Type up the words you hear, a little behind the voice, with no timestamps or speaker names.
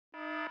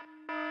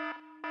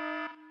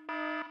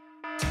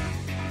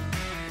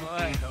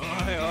Shall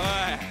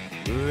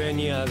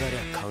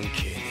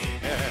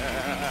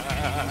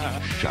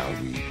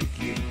we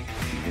begin? The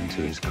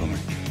winter is coming.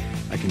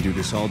 I can do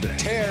this all day.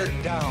 Tear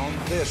down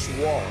this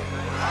wall.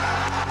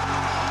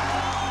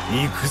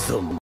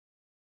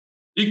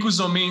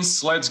 Ikuzo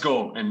means let's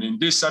go, and in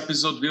this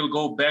episode we'll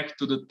go back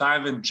to the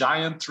time when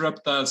giant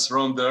reptiles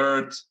roamed the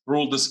earth,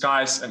 ruled the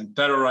skies, and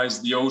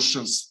terrorized the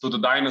oceans to the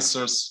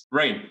dinosaurs'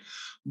 reign.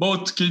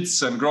 Both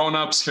kids and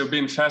grown-ups have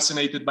been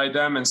fascinated by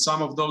them, and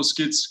some of those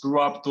kids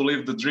grew up to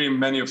live the dream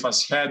many of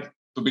us had,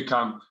 to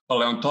become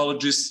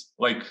paleontologists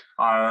like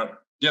our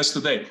guest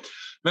today,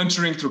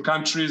 venturing through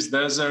countries,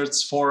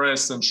 deserts,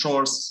 forests, and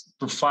shores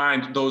to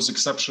find those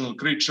exceptional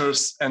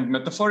creatures and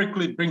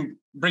metaphorically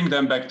bring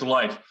them back to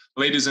life.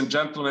 Ladies and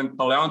gentlemen,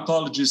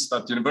 paleontologist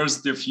at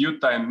University of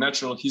Utah and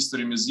Natural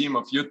History Museum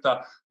of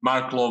Utah,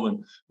 Mark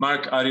Loewen.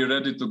 Mark, are you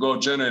ready to go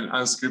genuine,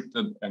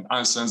 unscripted, and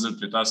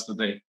uncensored with us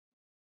today?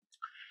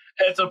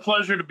 It's a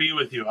pleasure to be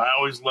with you. I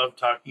always love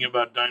talking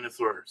about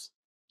dinosaurs.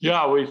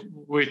 Yeah, we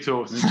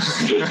too.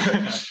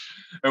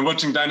 And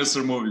watching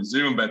dinosaur movies,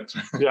 even better.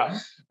 Yeah.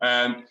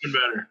 And even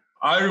better.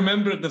 I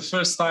remember the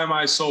first time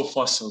I saw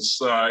fossils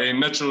in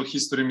Natural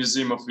History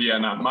Museum of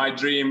Vienna. My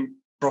dream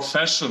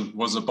profession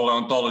was a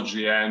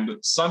paleontology, and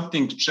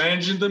something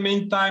changed in the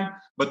meantime,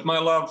 but my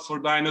love for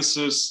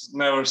dinosaurs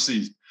never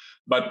ceased.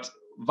 But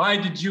why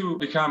did you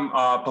become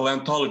a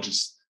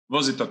paleontologist?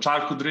 Was it a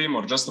childhood dream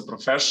or just a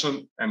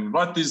profession? And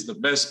what is the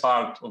best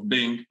part of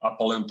being a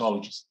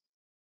paleontologist?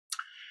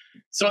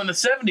 So in the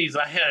 70s,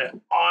 I had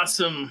an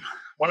awesome,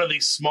 one of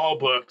these small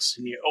books,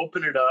 and you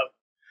open it up,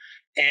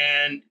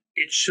 and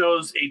it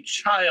shows a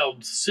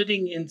child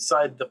sitting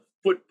inside the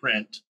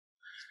footprint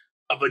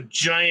of a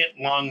giant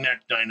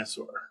long-necked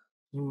dinosaur.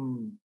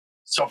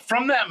 So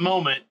from that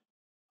moment,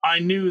 I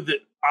knew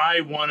that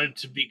I wanted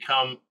to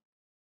become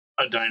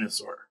a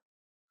dinosaur.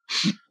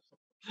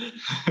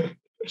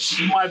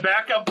 My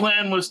backup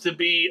plan was to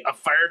be a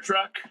fire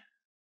truck,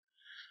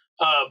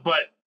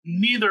 but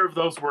neither of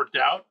those worked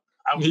out.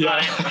 I was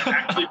not able to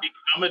actually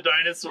become a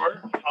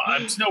dinosaur.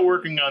 I'm still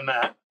working on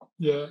that.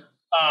 Yeah.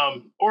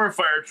 Or a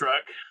fire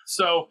truck.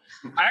 So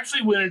I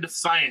actually went into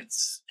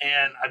science,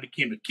 and I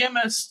became a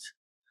chemist.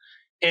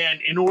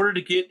 And in order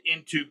to get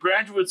into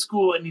graduate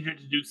school, I needed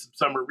to do some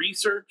summer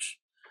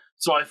research.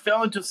 So I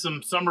fell into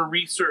some summer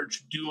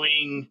research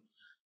doing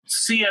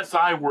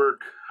CSI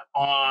work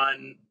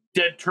on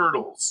dead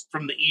turtles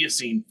from the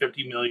Eocene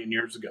 50 million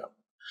years ago.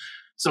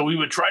 So we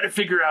would try to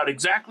figure out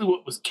exactly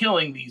what was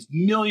killing these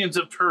millions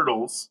of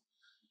turtles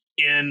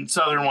in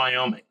southern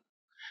Wyoming.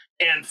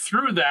 And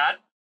through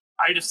that,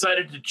 I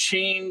decided to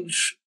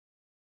change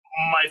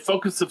my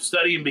focus of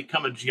study and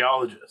become a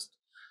geologist.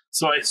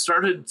 So I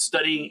started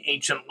studying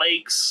ancient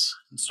lakes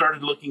and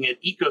started looking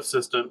at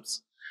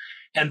ecosystems.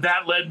 And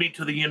that led me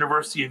to the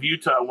University of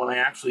Utah when I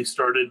actually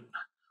started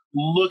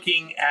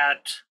looking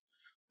at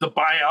the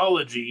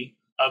biology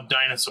of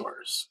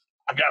dinosaurs.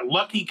 I got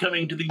lucky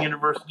coming to the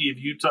University of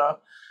Utah.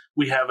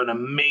 We have an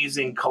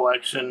amazing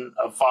collection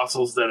of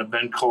fossils that have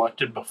been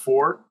collected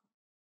before.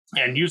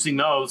 And using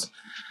those,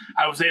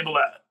 I was able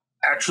to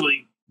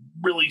actually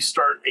really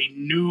start a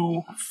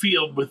new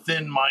field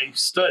within my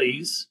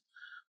studies,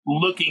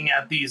 looking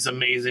at these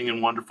amazing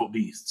and wonderful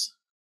beasts.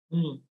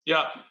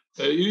 Yeah,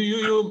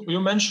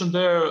 you mentioned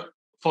there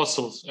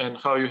fossils and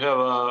how you have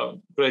a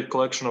great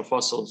collection of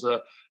fossils.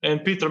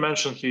 And Peter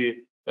mentioned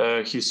he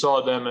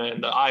saw them,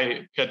 and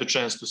I had the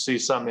chance to see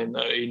some in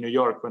New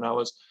York when I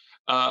was.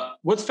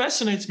 What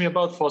fascinates me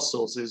about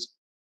fossils is,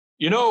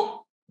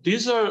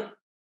 these are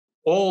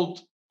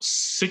old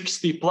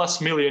 60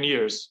 plus million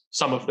years,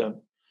 some of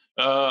them.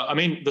 I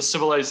mean, the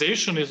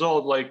civilization is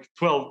old like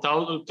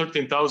 12,000,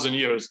 13,000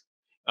 years.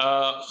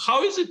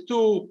 How is it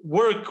to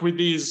work with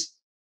these,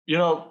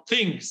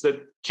 things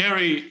that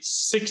carry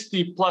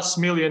 60 plus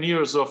million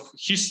years of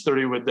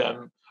history with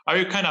them? Are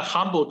you kind of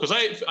humble? Because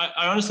I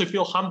honestly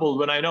feel humbled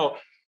when I know,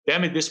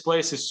 damn it, this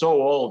place is so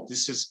old.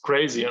 This is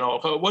crazy.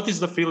 What is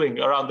the feeling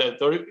around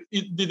that? Or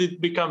did it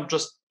become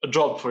just a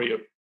job for you?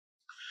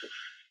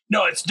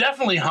 No, it's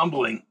definitely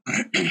humbling.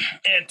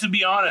 And to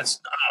be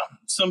honest,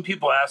 some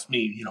people ask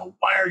me,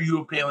 why are you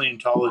a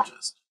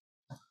paleontologist?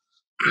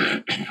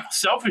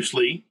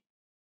 Selfishly,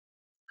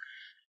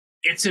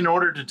 it's in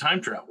order to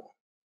time travel.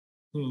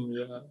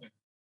 Yeah.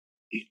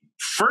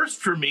 First,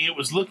 for me, it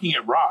was looking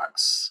at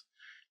rocks.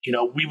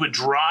 We would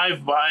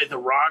drive by the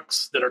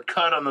rocks that are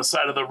cut on the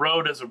side of the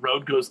road as a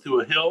road goes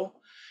through a hill.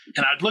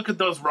 And I'd look at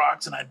those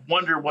rocks and I'd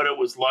wonder what it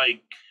was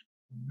like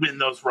when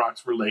those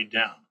rocks were laid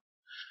down.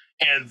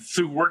 And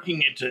through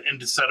working into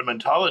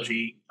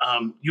sedimentology,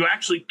 you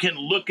actually can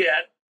look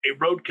at a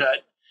road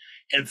cut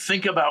and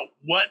think about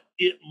what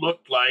it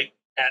looked like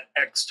at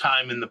X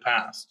time in the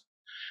past.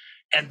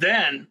 And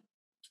then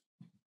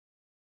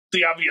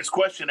the obvious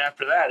question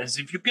after that is,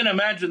 if you can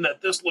imagine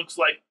that this looks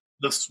like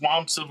the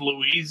swamps of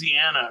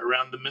Louisiana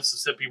around the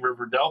Mississippi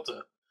River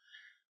Delta,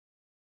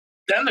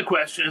 then the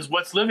question is,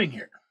 what's living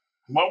here?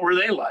 What were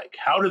they like?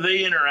 How do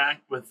they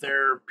interact with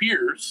their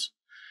peers?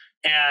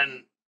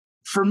 And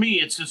for me,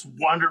 it's just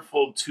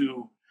wonderful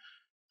to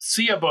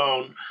see a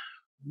bone,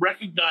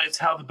 recognize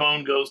how the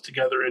bone goes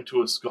together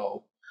into a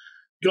skull,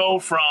 go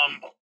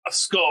from a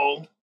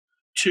skull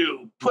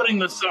to putting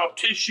the soft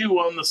tissue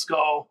on the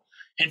skull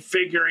and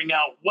figuring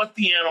out what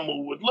the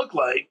animal would look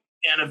like.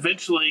 And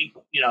eventually,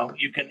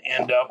 you can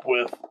end up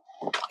with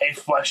a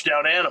fleshed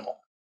out animal.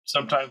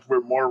 Sometimes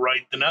we're more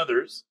right than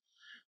others.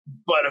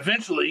 But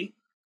eventually,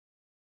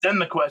 then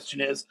the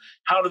question is,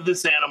 how did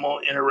this animal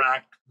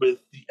interact with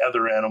the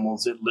other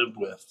animals it lived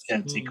with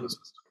in its ecosystem?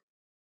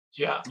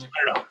 Yeah.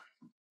 I don't know.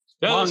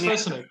 Yeah, Long that's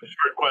fascinating.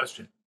 Short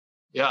question.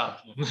 Yeah.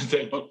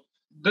 Thank you.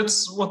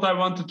 That's what I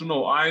wanted to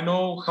know. I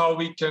know how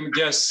we can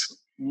guess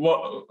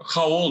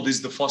how old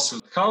is the fossil.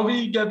 How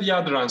we get the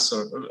other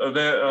answer?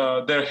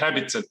 Their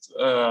habitat,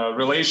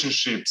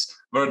 relationships,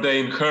 were they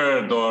in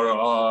herd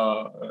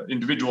or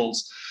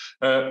individuals?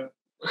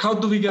 How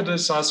do we get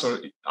this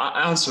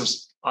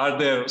answers? Are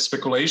there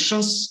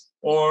speculations,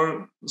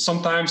 or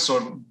sometimes,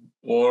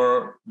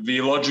 or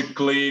we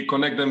logically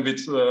connect them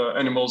with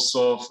animals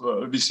of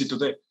we see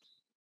today?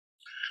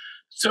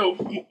 So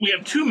we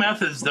have two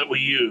methods that we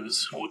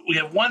use. We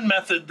have one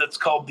method that's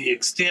called the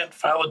extant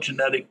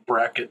phylogenetic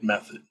bracket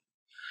method.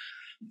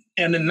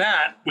 And in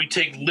that, we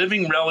take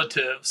living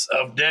relatives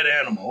of dead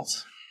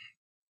animals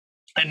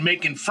and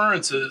make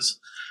inferences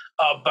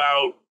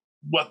about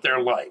what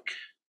they're like.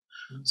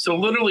 So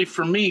literally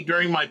for me,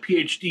 during my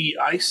PhD,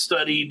 I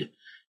studied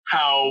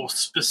how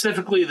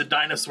specifically the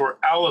dinosaur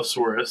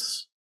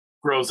Allosaurus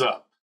grows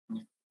up.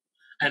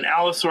 And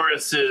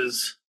Allosaurus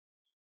is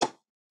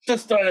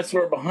this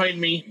dinosaur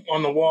behind me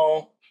on the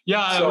wall.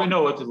 Yeah, So we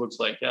know what it looks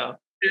like. Yeah.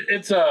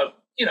 it's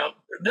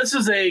this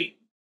is a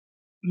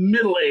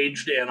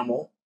middle-aged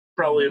animal,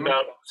 probably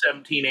about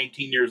 17,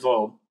 18 years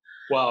old.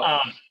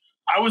 Wow.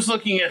 I was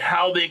looking at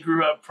how they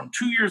grew up from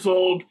 2 years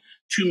old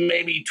to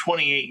maybe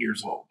 28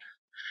 years old.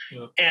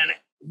 Yeah. And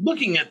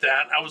looking at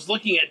that, I was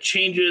looking at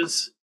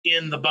changes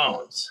in the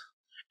bones.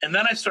 And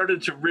then I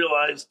started to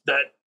realize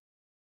that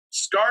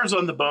scars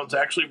on the bones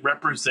actually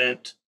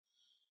represent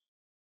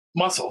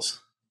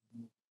muscles.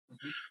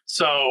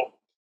 So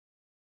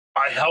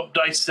I helped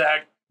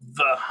dissect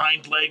the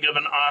hind leg of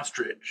an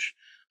ostrich.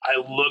 I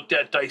looked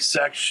at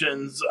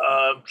dissections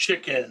of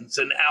chickens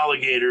and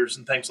alligators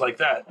and things like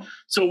that.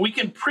 So we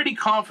can pretty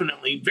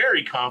confidently,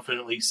 very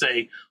confidently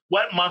say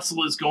what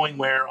muscle is going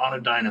where on a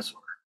dinosaur.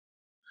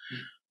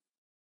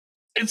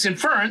 It's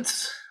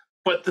inference,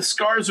 but the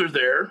scars are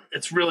there.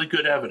 It's really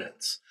good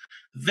evidence.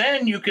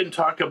 Then you can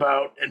talk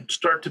about and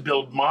start to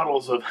build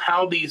models of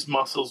how these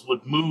muscles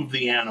would move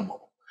the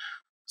animal.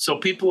 So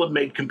people have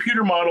made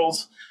computer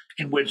models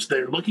in which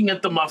they're looking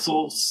at the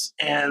muscles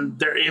and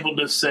they're able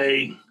to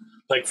say,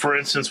 like, for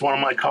instance, one of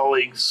my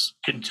colleagues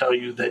can tell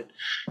you that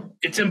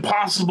it's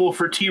impossible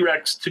for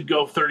T-Rex to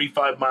go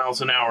 35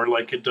 miles an hour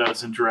like it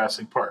does in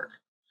Jurassic Park.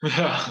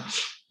 Yeah.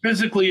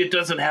 Physically, it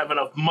doesn't have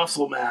enough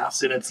muscle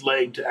mass in its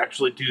leg to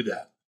actually do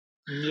that.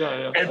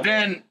 Yeah. And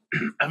then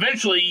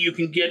eventually you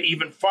can get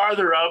even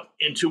farther up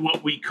into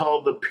what we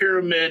call the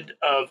pyramid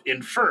of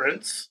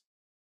inference.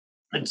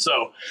 And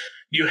so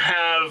you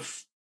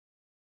have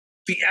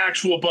the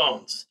actual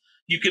bones.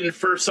 You can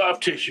infer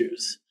soft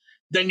tissues.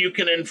 Then you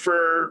can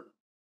infer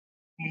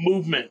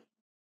movement.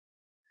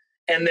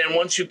 And then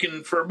once you can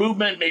infer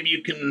movement, maybe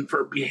you can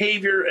infer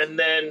behavior. And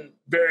then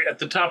very at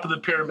the top of the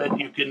pyramid,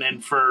 you can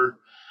infer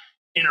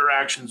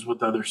interactions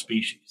with other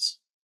species.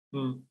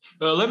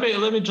 Let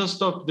me just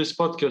stop this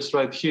podcast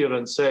right here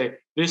and say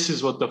this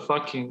is what the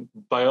fucking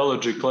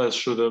biology class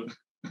should have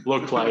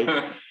looked like.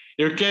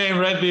 You came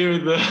ready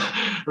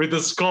with the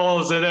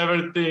skulls and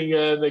everything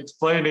and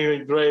explaining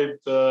it great.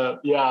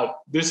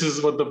 This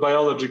is what the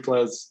biology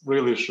class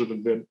really should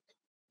have been.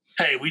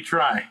 Hey, we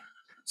try.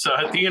 So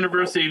at the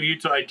University of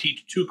Utah, I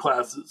teach two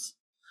classes.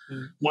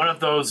 One of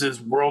those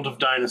is World of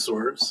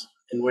Dinosaurs,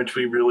 in which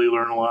we really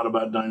learn a lot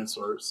about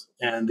dinosaurs.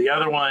 And the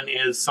other one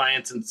is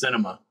Science and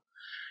Cinema,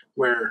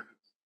 where,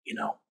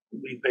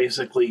 we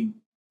basically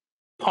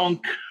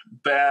punk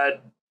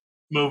bad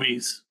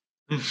movies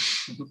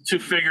to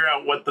figure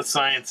out what the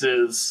science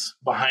is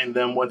behind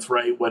them, what's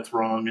right, what's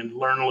wrong, and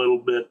learn a little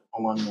bit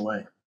along the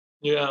way.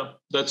 Yeah,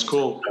 that's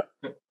cool.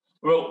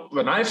 Well,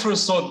 when I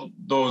first saw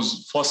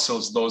those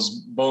fossils,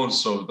 those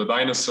bones of the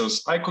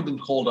dinosaurs, I couldn't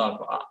hold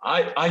up.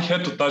 I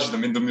had to touch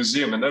them in the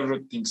museum and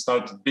everything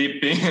started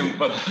beeping,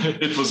 but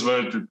it was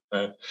worth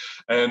it.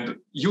 And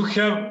you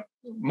have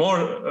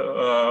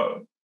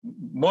more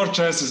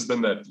chances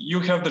than that. You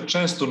have the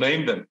chance to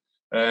name them.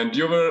 And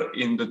you were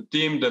in the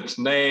team that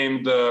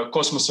named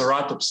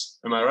Cosmoceratops.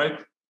 Am I right?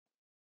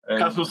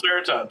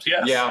 Cosmoceratops,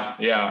 yes.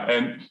 Yeah.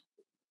 And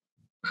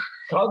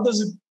how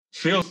does it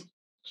feel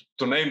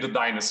to name the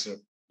dinosaur?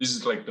 Is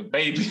it like the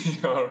baby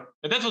or?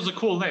 And that was a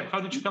cool name. How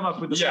did you come up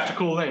with such a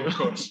cool name? Of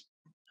course.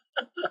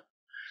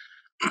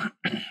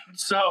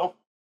 So,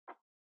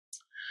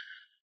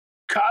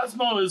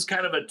 Cosmo is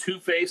kind of a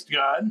two-faced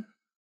god.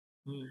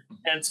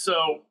 And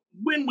so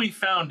when we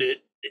found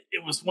it,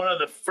 it was one of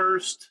the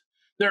first.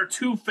 There are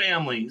two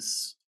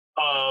families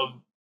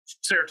of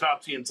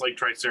ceratopsians like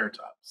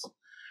Triceratops.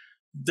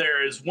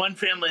 there is one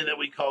family that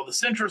we call the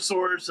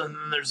centrosaurs, and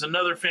then there's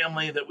another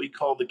family that we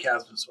call the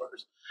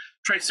chasmosaurs.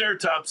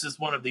 Triceratops is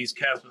one of these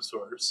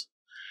chasmosaurs.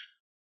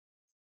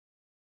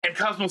 And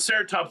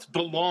Cosmoceratops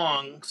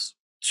belongs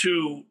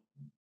to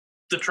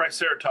the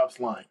Triceratops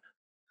line.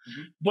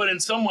 Mm-hmm. But in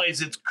some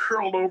ways, its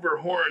curled over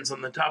horns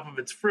on the top of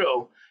its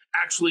frill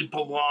actually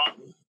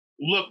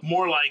look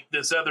more like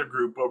this other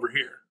group over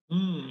here.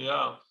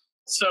 Yeah.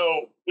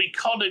 So we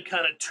called it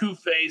kind of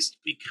two-faced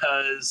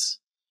because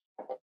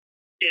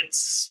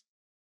it's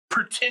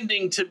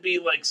pretending to be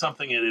like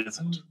something it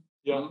isn't.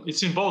 Yeah,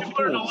 it's in both. It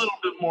learned a little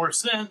bit more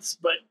sense,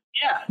 but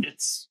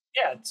it's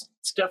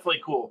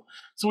definitely cool.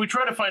 So we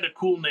try to find a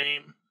cool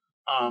name.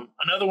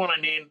 Another one I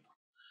named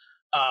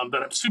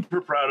that I'm super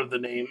proud of the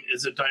name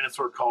is a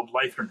dinosaur called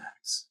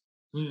Lythornax.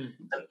 And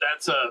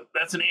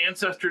that's an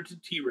ancestor to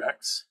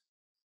T-Rex.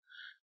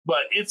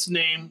 But its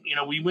name,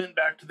 we went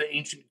back to the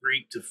ancient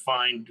Greek to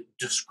find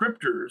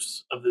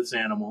descriptors of this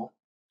animal,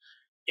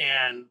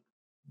 and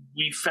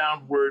we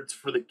found words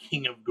for the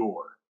king of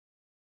gore.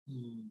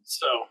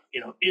 So,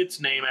 its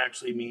name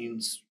actually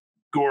means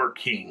Gore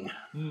King,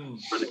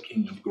 for the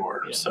king of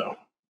gore. Yeah. So,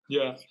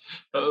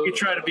 we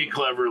try to be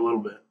clever a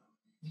little bit.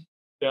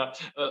 Yeah.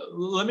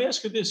 Let me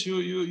ask you this.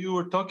 You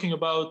were talking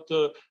about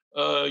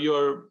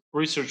your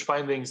research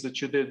findings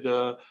that you did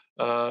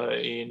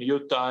in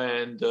Utah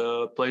and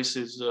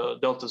places,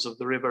 deltas of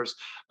the rivers.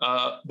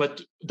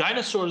 But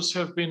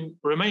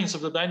remains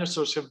of the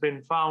dinosaurs have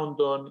been found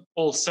on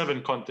all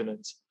 7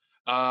 continents.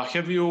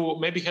 Have you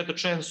maybe had the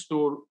chance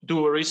to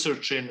do a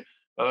research in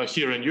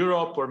here in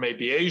Europe or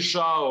maybe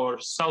Asia or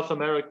South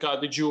America?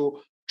 Did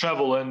you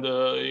travel and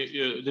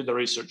you did the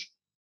research?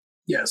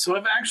 Yeah, so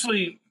I've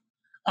actually,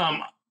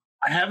 I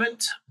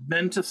haven't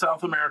been to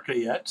South America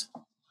yet.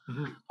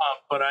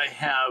 But I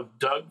have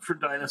dug for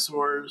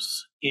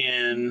dinosaurs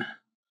in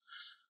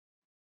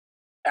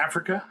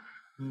Africa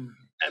and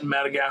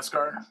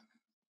Madagascar.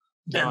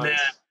 Nice. And then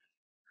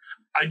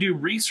I do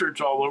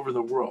research all over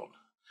the world.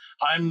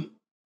 I'm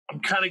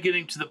kind of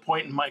getting to the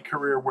point in my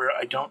career where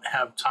I don't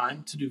have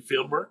time to do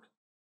field work.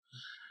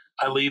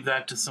 I leave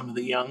that to some of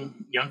the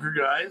younger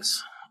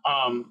guys.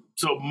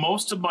 So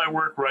most of my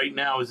work right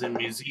now is in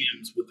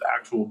museums with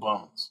actual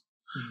bones.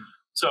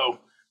 So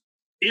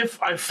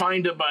if I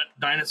find a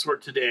dinosaur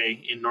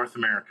today in North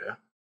America,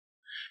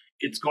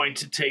 it's going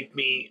to take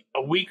me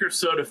a week or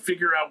so to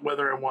figure out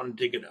whether I want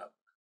to dig it up.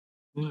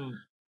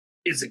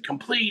 Is it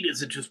complete?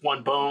 Is it just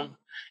one bone?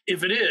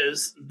 If it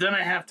is, then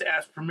I have to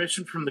ask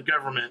permission from the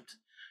government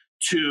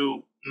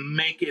to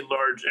make a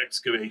large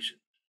excavation.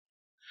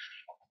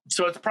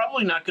 So it's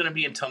probably not going to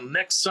be until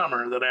next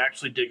summer that I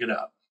actually dig it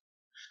up.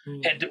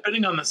 And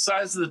depending on the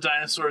size of the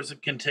dinosaurs,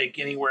 it can take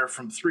anywhere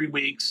from 3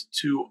 weeks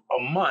to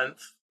a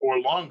month or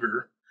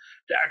longer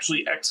to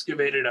actually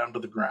excavate it onto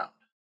the ground.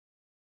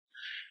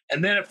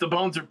 And then if the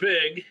bones are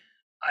big,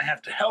 I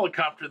have to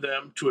helicopter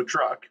them to a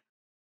truck.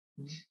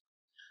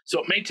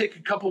 So it may take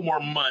a couple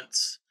more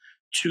months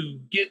to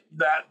get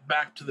that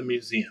back to the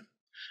museum.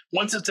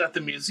 Once it's at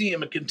the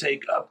museum, it can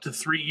take up to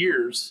 3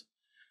 years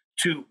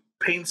to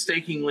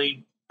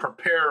painstakingly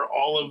prepare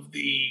all of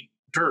the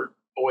dirt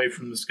away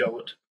from the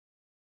skeleton.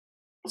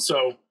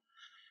 So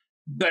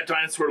that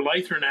dinosaur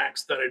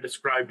Lythornax that I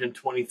described in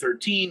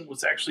 2013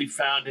 was actually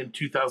found in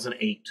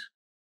 2008.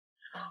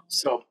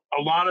 So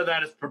a lot of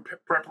that is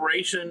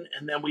preparation,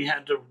 and then we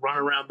had to run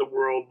around the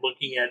world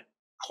looking at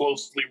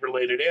closely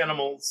related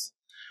animals.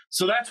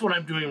 So that's what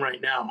I'm doing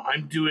right now.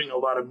 I'm doing a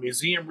lot of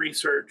museum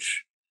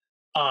research.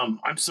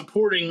 I'm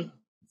supporting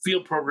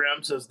field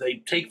programs as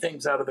they take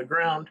things out of the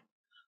ground.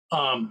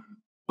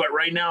 But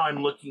right now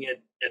I'm looking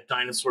at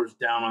dinosaurs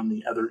down on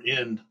the other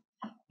end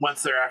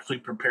once they're actually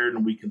prepared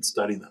and we can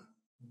study them.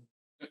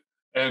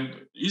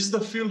 And is the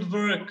field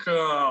work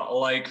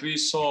like we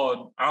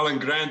saw Alan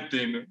Grant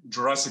in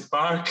Jurassic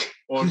Park,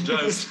 or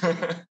just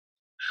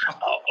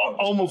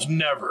almost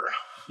never,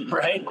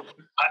 right?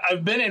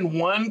 I've been in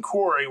one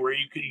quarry where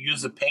you could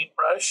use a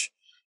paintbrush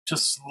to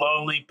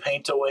slowly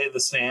paint away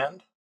the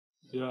sand.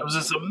 Yeah. It was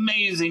this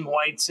amazing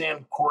white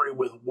sand quarry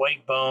with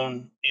white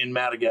bone in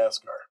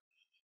Madagascar.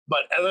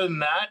 But other than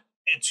that,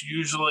 it's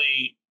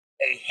usually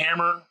a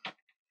hammer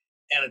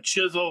and a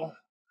chisel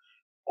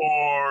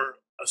or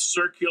a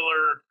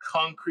circular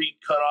concrete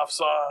cutoff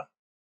saw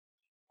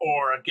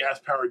or a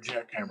gas-powered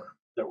jackhammer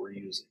that we're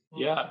using.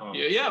 Yeah.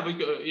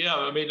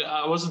 I mean,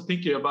 I wasn't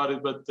thinking about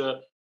it, but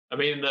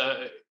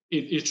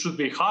it should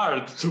be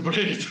hard to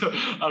braid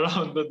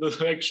around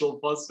the actual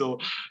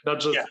fossil, not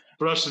just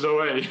brush it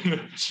away.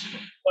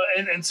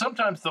 and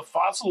sometimes the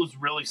fossil is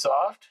really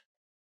soft.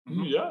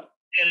 Yeah.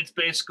 And it's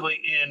basically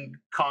in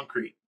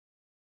concrete.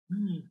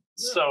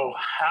 So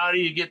how do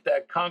you get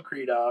that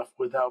concrete off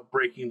without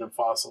breaking the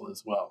fossil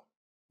as well?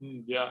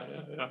 Yeah.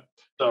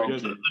 So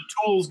the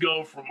tools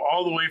go from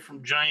all the way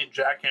from giant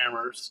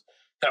jackhammers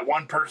that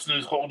one person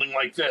is holding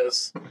like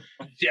this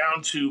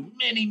down to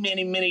many,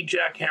 many, many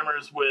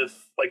jackhammers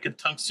with like a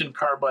tungsten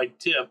carbide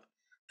tip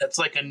that's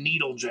like a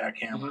needle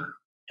jackhammer.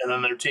 And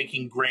then they're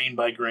taking grain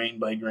by grain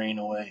by grain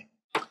away.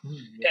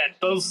 And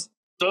those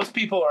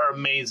people are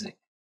amazing.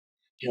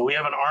 We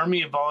have an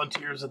army of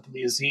volunteers at the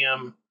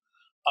museum,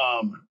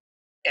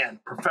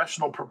 and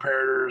professional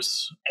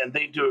preparators, and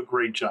they do a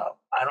great job.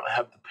 I don't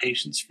have the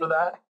patience for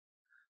that.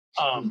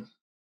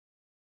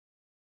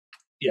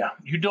 Yeah,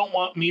 you don't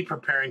want me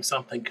preparing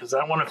something because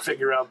I want to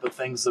figure out the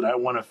things that I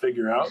want to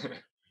figure out.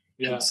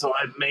 Yeah. And so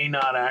I may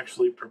not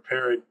actually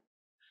prepare it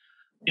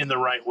in the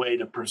right way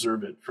to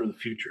preserve it for the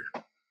future.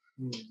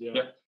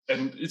 Yeah.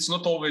 And it's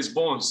not always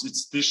bones,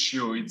 it's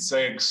tissue, it's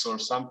eggs or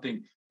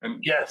something.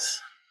 And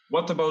yes.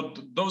 What about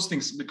those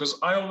things? Because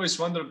I always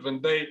wondered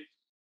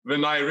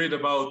when I read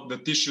about the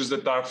tissues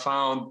that are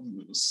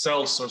found,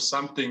 cells or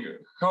something,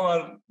 how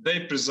are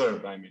they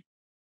preserved, I mean?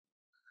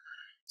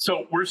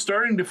 So we're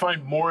starting to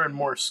find more and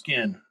more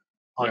skin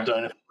on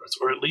dinosaurs,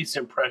 or at least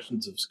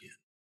impressions of skin.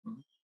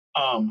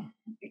 Mm-hmm.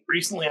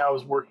 Recently, I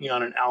was working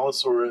on an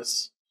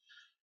Allosaurus,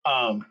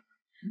 and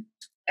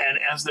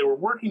as they were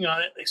working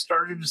on it, they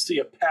started to see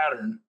a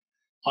pattern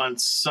on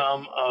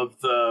some of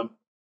the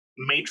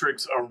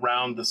matrix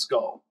around the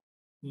skull.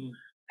 Mm.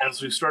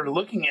 As we started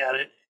looking at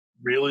it,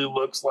 really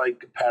looks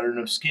like a pattern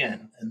of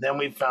skin. And then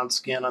we found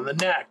skin on the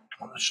neck,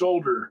 on the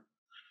shoulder,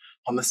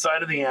 on the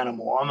side of the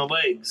animal, on the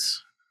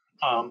legs.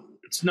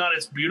 It's not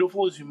as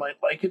beautiful as you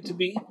might like it to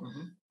be,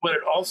 but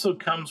it also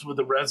comes with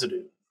a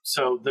residue.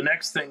 So the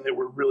next thing that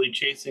we're really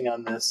chasing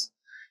on this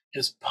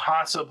is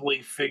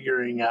possibly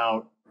figuring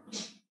out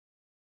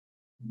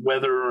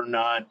whether or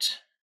not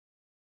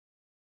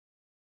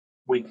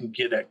we can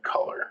get at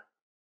color.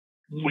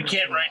 We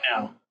can't right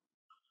now.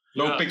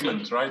 No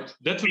pigment, right?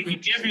 We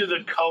can give you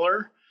the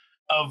color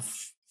of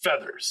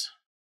feathers.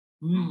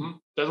 Mm-hmm.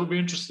 That would be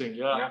interesting,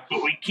 yeah.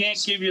 But we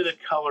can't give you the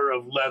color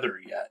of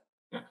leather yet.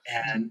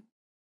 And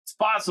it's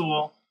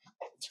possible.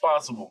 It's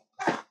possible.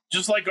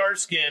 Just like our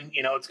skin,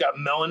 it's got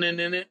melanin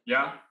in it.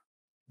 Yeah.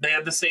 They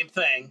have the same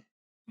thing.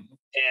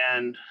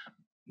 And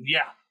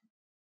yeah.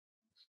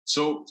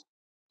 So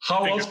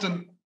how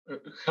often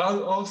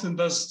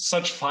does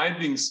such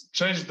findings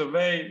change the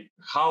way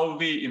how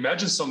we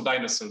imagine some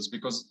dinosaurs?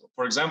 Because,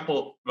 for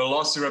example,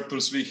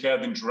 velociraptors we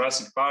had in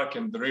Jurassic Park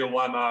and the real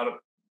one are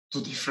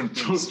two different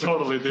things.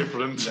 Totally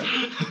different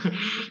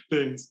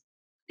things.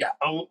 Yeah,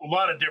 a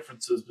lot of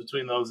differences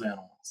between those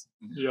animals.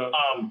 Yeah.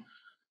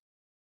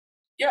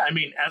 I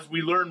mean, as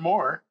we learn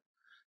more,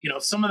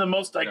 some of the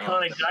most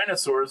iconic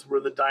dinosaurs were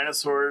the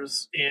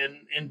dinosaurs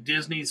in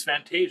Disney's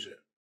Fantasia.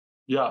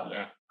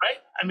 Yeah. Right?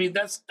 I mean,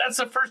 that's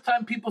the first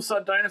time people saw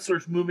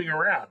dinosaurs moving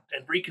around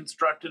and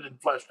reconstructed and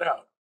fleshed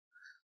out.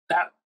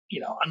 That,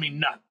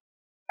 not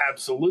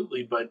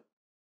absolutely, but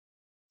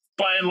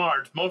by and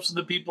large, most of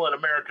the people in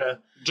America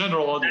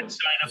general audience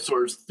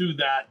dinosaurs through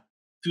that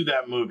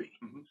movie.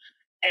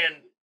 And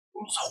it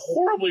was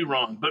horribly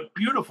wrong, but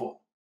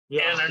beautiful.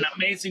 And an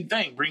amazing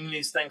thing, bringing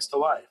these things to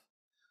life.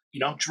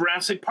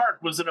 Jurassic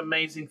Park was an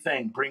amazing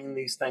thing, bringing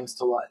these things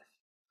to life.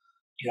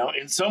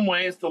 In some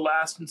ways, the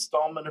last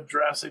installment of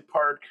Jurassic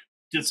Park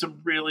did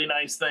some really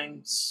nice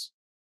things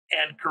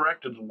and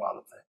corrected a lot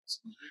of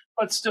things.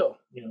 But still,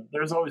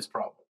 there's always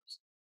problems.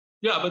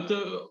 Yeah, but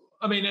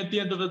at the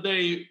end of the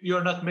day,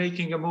 you're not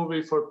making a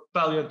movie for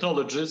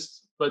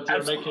paleontologists, but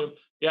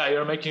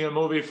you're making a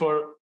movie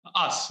for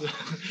us.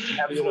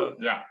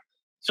 Absolutely. Yeah.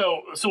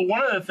 So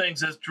one of the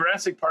things as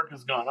Jurassic Park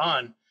has gone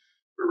on,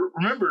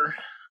 remember,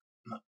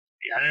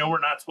 I know we're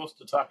not supposed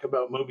to talk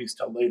about movies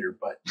till later,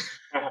 but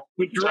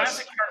when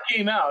Jurassic Park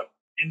came out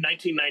in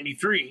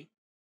 1993,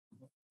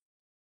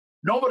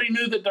 nobody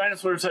knew that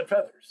dinosaurs had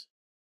feathers.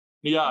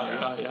 Yeah.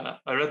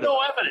 I read that. No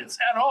evidence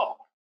at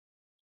all.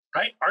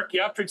 Right?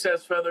 Archaeopteryx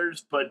has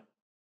feathers, but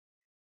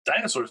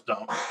dinosaurs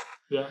don't.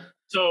 Yeah.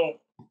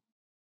 So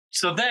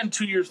then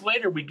 2 years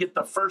later, we get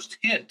the first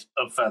hint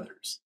of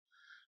feathers.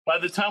 By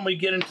the time we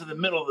get into the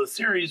middle of the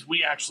series,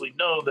 we actually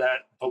know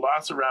that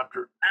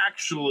Velociraptor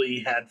actually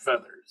had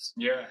feathers.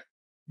 Yeah.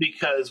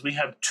 Because we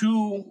have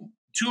two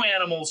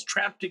animals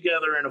trapped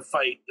together in a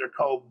fight. They're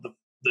called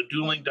the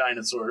dueling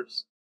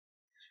dinosaurs.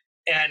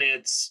 And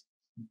it's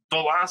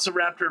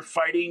Velociraptor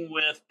fighting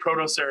with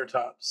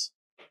Protoceratops.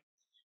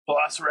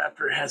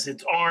 Velociraptor has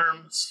its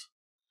arms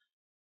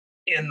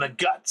in the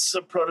guts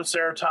of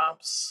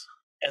Protoceratops.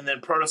 And then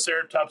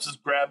Protoceratops is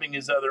grabbing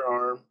his other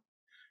arm.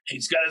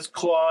 He's got his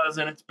claws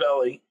in its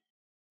belly.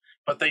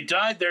 But they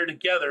died there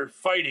together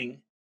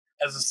fighting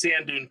as the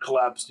sand dune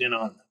collapsed in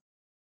on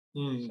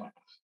them.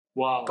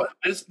 Wow. But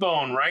this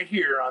bone right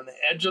here on the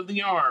edge of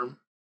the arm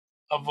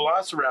of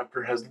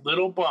Velociraptor has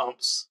little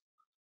bumps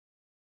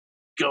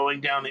going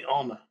down the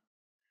ulna.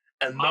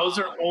 And those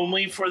are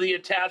only for the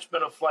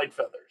attachment of flight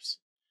feathers.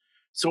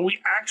 So we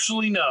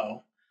actually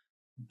know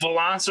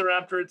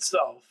Velociraptor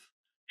itself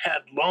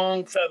had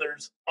long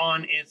feathers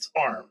on its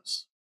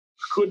arms.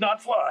 Could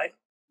not fly,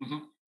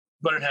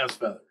 but it has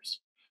feathers.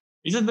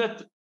 Isn't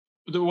that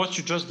what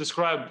you just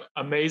described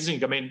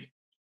amazing? I mean,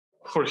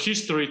 for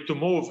history to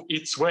move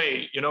its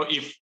way,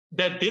 if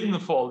that didn't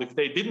fall, if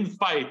they didn't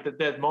fight at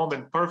that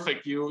moment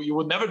perfect, you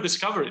would never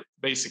discover it,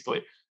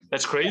 basically.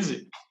 That's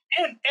crazy.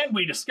 And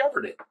we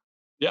discovered it.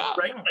 Yeah.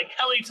 Right? Like,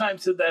 how many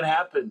times did that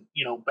happen,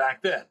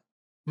 back then?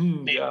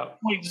 Maybe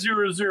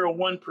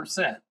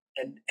 0.001%.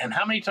 And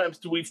how many times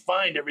do we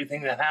find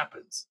everything that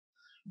happens?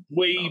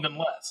 Way even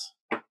less,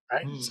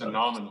 right? It's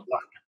phenomenal.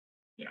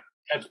 Yeah,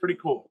 that's pretty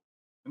cool.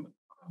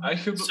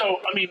 So,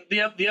 I mean,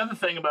 the other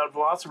thing about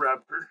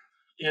Velociraptor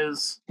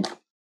is,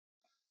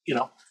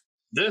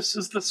 this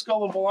is the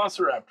skull of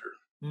Velociraptor.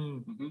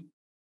 Mm-hmm.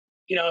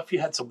 If you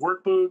had some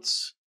work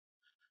boots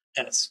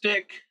and a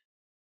stick,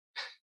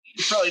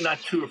 you're probably not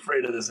too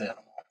afraid of this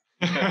animal.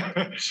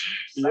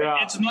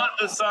 Yeah, it's not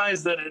the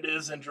size that it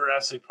is in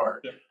Jurassic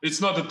Park. It's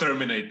not the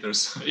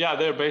Terminators. Yeah,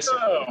 they're basically.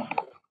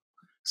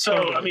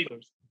 So I mean,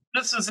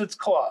 this is its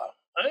claw.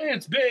 I mean,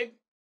 it's big.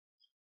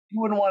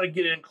 You wouldn't want to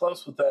get in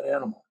close with that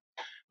animal.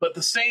 But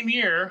the same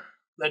year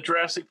that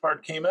Jurassic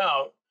Park came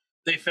out,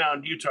 they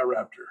found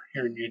Utahraptor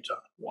here in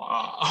Utah.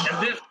 Wow.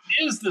 And this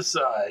is the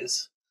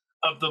size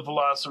of the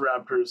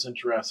Velociraptors in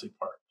Jurassic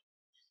Park.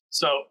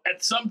 So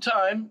at some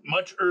time,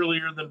 much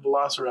earlier than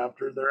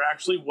Velociraptor, there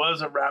actually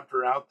was a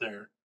raptor out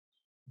there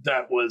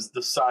that was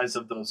the size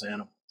of those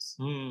animals.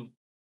 Mm.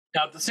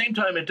 Now, at the same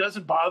time, it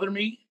doesn't bother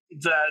me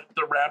that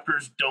the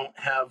raptors don't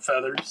have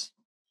feathers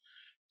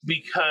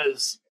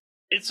because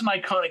it's an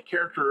iconic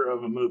character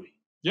of a movie.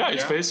 Yeah,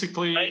 it's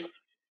basically...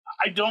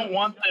 I don't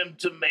want them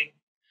to make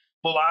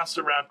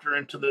Velociraptor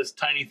into this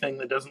tiny thing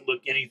that doesn't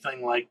look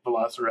anything like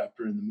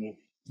Velociraptor in the movie.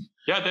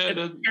 Yeah,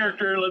 the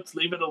character, let's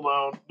leave it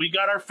alone. We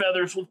got our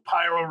feathers with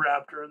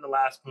Pyroraptor in the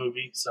last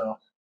movie, so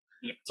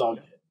it's all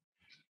good.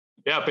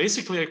 Yeah,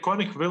 basically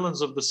iconic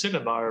villains of the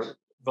cinema are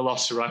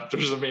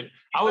Velociraptors. I mean,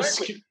 I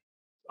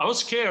was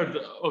scared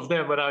of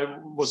them when I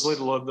was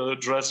little on the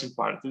Jurassic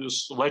Park. It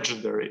was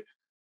legendary.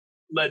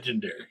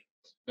 Legendary.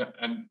 Yeah,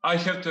 and I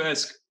have to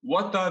ask,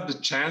 what are the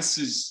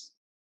chances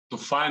to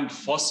find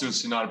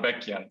fossils in our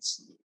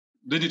backyards?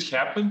 Did it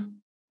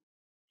happen?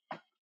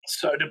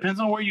 So it depends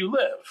on where you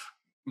live.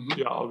 Mm-hmm.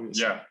 Yeah,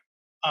 obviously. Yeah.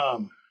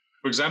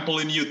 For example,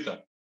 in Utah.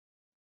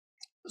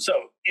 So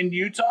in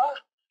Utah,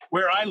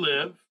 where I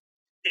live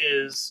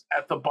is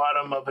at the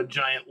bottom of a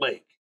giant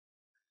lake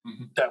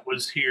that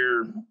was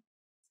here,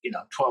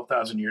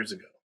 12,000 years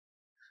ago.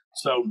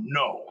 So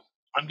no,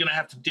 I'm going to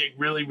have to dig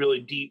really, really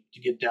deep to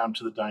get down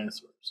to the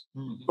dinosaurs.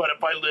 Mm-hmm. But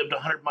if I lived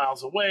 100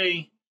 miles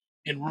away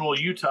in rural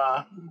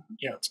Utah,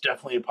 it's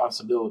definitely a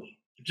possibility.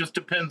 It just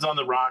depends on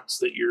the rocks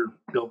that you're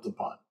built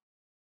upon.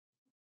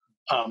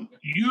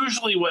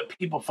 Usually what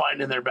people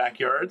find in their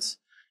backyards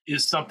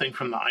is something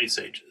from the ice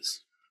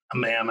ages, a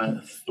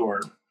mammoth,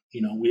 or,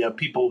 we have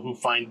people who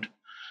find,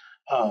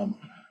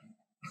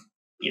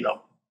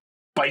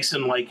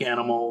 bison-like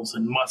animals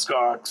and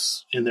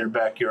muskox in their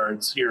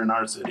backyards here in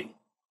our city.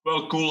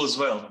 Well, cool as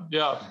well.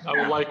 Yeah, I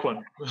would like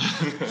one.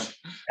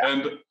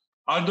 And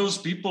are those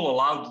people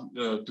allowed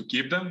to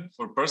keep them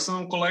for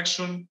personal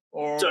collection?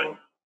 Or so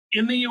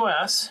in the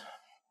U.S.,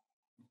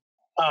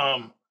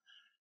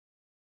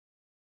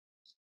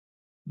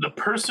 the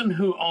person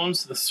who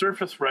owns the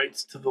surface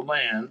rights to the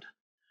land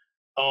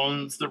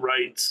owns the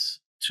rights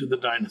to the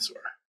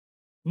dinosaur.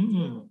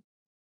 Mm-hmm.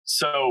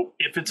 So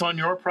if it's on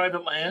your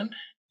private land,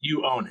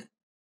 you own it.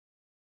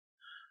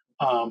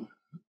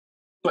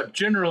 But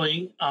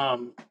generally,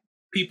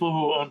 people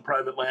who own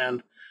private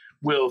land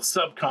will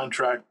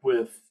subcontract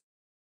with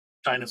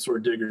dinosaur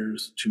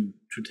diggers to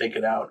take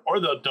it out, or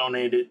they'll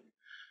donate it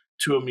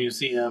to a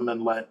museum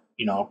and let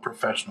a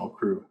professional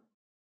crew.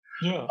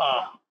 Yeah.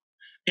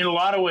 In a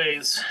lot of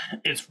ways,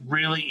 it's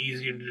really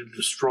easy to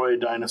destroy a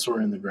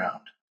dinosaur in the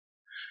ground.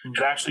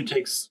 Mm-hmm. It actually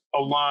takes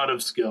a lot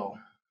of skill.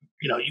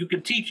 You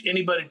can teach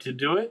anybody to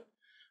do it,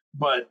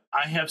 but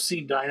I have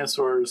seen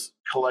dinosaurs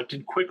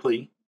collected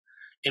quickly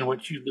in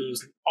which you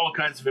lose all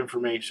kinds of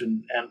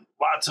information and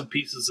lots of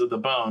pieces of the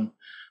bone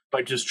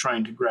by just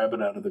trying to grab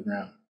it out of the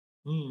ground.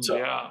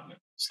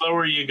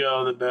 Slower you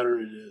go, the better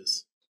it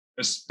is.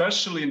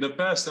 Especially in the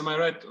past, am I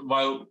right?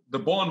 While the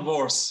bone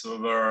wars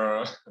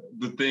were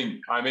the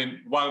thing. I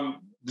mean, one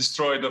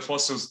destroyed the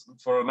fossils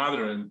for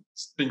another and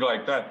things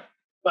like that.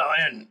 Well,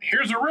 and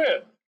here's a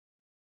rib.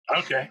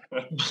 Okay.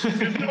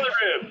 Here's another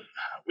rib.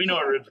 We know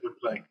what ribs look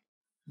like.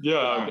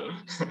 Yeah.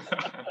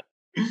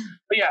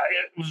 But yeah,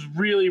 it was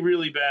really,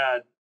 really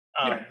bad.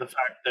 The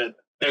fact that...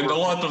 And a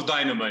lot of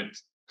dynamite.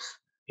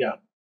 Yeah.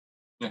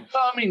 Well,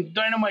 I mean,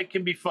 dynamite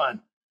can be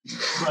fun.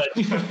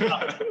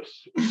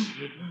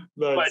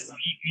 But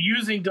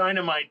using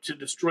dynamite to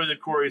destroy the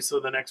quarry so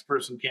the next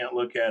person can't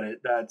look at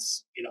it,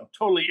 that's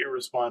totally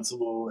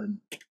irresponsible and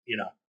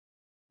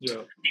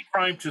a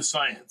crime to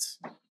science.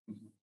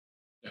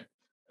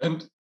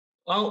 And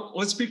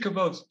let's speak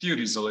about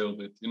theories a little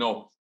bit.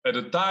 At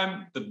the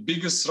time, the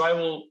biggest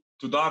rival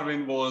to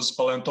Darwin was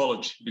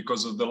paleontology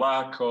because of the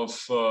lack of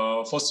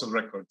fossil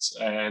records,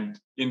 and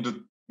in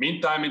the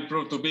meantime, it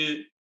proved to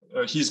be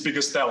his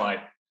biggest ally.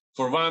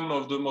 For one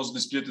of the most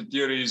disputed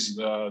theories,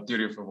 the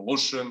theory of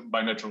evolution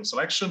by natural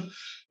selection.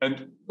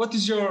 And what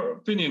is your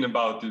opinion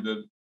about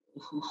it?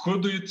 Who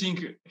do you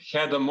think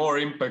had a more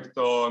impact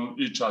on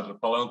each other?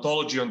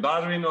 Paleontology on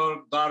Darwin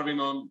or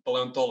Darwin on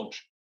paleontology?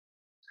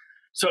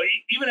 So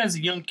even as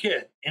a young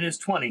kid in his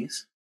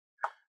 20s,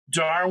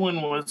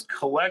 Darwin was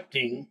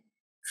collecting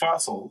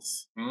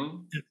fossils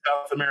in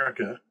South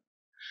America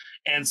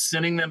and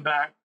sending them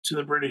back to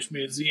the British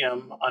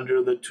Museum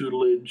under the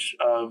tutelage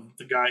of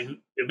the guy who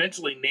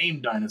eventually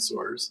named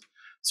dinosaurs,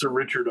 Sir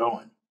Richard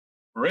Owen.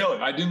 Really?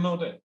 I didn't know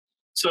that.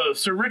 So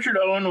Sir Richard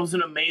Owen was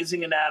an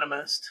amazing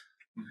anatomist.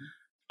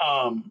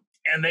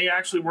 And they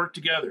actually worked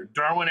together.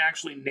 Darwin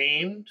actually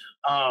named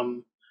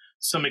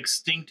some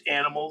extinct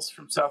animals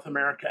from South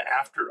America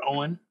after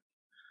Owen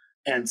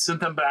and sent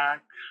them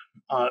back.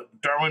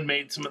 Darwin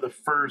made some of the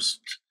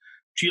first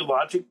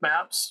geologic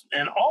maps,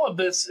 and all of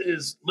this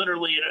is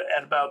literally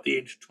at about the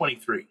age of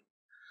 23.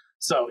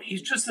 So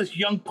he's just this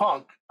young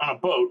punk on a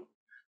boat,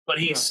 but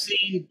he's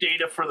seeing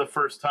data for the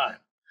first time.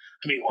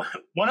 I mean,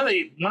 one of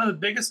the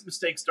biggest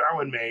mistakes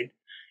Darwin made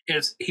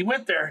is he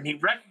went there and he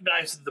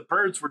recognized that the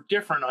birds were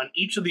different on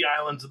each of the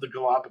islands of the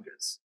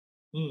Galapagos.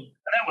 And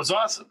that was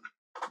awesome.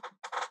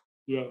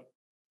 Yeah.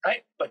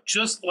 Right? But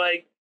just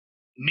like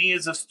me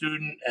as a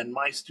student and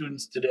my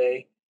students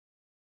today,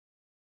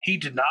 he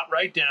did not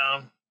write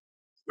down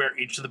where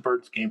each of the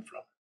birds came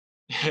from.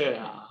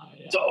 Yeah.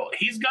 So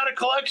he's got a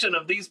collection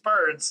of these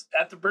birds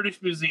at the British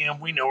Museum.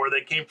 We know where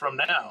they came from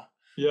now.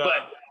 Yeah.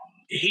 But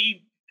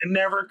it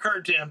never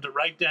occurred to him to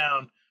write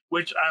down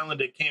which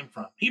island it came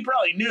from. He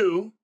probably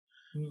knew,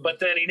 but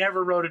then he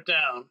never wrote it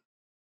down.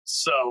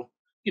 So,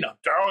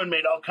 Darwin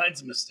made all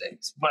kinds of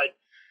mistakes. But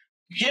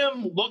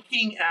him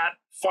looking at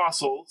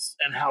fossils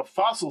and how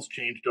fossils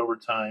changed over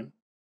time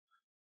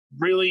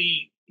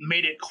really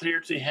made it clear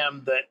to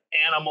him that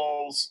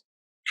animals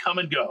come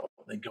and go.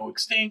 They go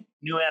extinct,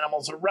 new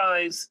animals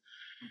arise,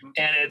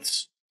 and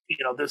it's,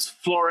 this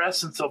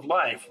fluorescence of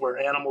life where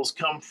animals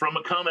come from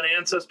a common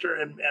ancestor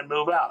and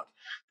move out.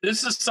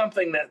 This is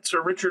something that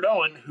Sir Richard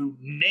Owen, who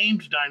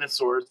named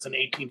dinosaurs in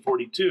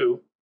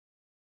 1842,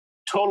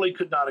 totally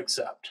could not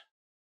accept.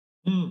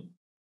 And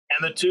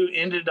the two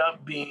ended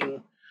up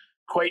being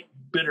quite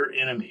bitter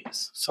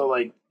enemies. So,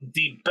 like,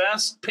 the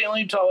best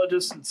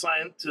paleontologist and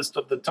scientist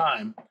of the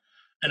time,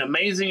 an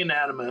amazing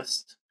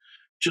anatomist,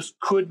 just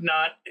could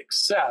not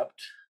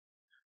accept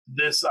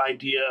this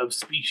idea of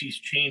species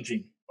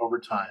changing over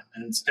time,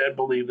 and instead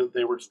believed that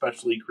they were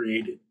specially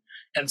created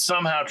and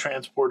somehow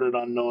transported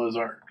on Noah's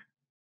Ark.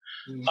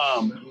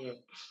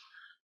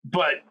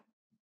 But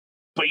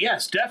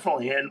yes,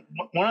 definitely. And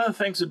one of the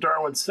things that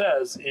Darwin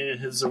says in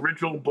his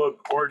original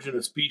book, Origin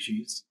of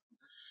Species,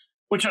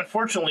 which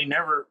unfortunately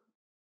never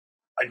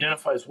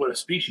identifies what a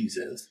species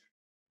is,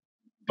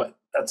 but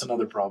that's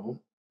another problem.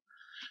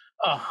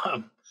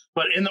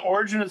 But in the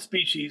Origin of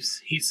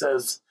Species, he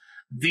says,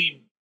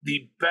 the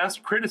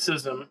best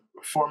criticism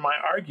for my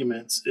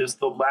arguments is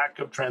the lack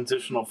of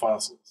transitional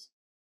fossils.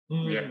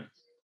 Yeah.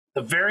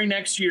 The very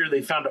next year,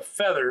 they found a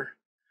feather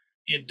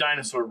in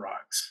dinosaur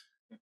rocks.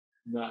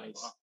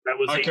 Nice. That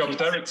was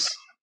Archaeopteryx.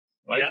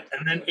 Right? Yeah,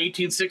 and then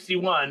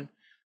 1861,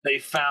 they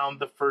found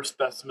the first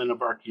specimen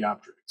of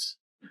Archaeopteryx.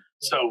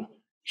 So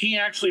he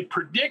actually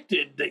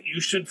predicted that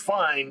you should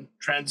find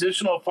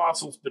transitional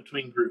fossils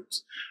between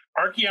groups.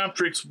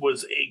 Archaeopteryx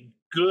was a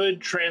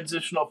good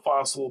transitional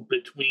fossil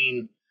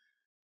between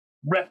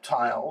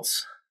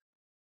reptiles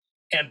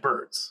and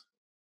birds.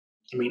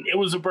 I mean, it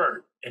was a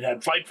bird. It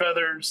had flight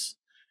feathers,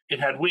 it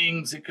had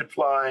wings, it could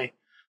fly,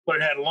 but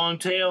it had a long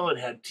tail, it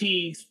had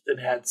teeth, it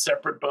had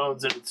separate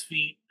bones in its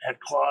feet, it had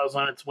claws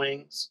on its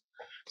wings.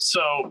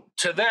 So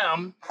to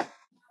them,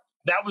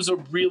 that was a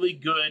really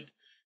good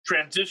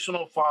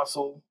transitional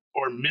fossil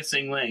or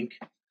missing link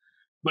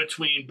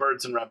between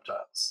birds and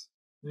reptiles.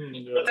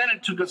 But then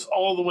it took us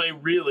all the way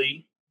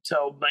really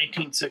till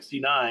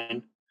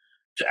 1969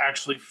 to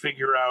actually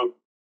figure out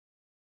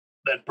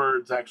that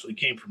birds actually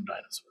came from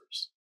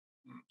dinosaurs.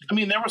 I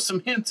mean, there were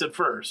some hints at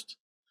first,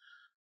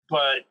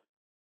 but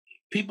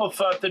people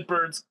thought that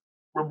birds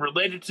were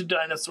related to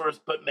dinosaurs,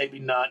 but maybe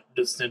not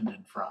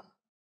descended from.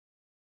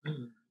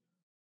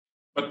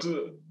 But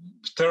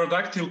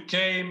pterodactyl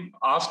came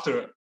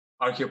after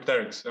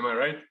Archaeopteryx, am I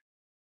right?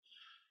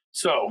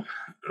 So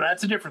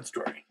that's a different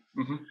story.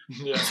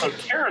 Yeah. So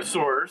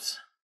pterosaurs,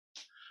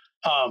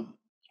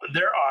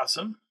 they're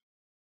awesome.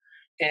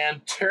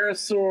 And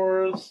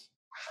pterosaurs...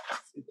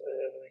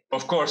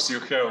 Of course, you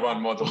have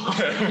one model.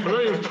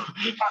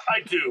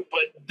 I do,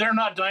 but they're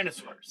not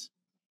dinosaurs.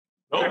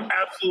 No. They're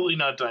absolutely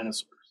not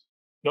dinosaurs.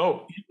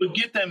 No. You would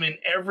get them in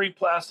every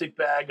plastic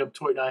bag of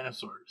toy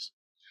dinosaurs.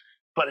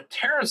 But a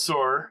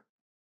pterosaur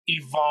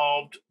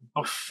evolved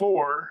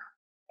before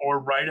or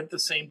right at the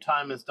same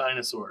time as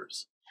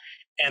dinosaurs.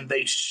 And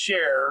they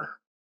share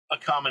a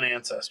common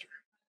ancestor.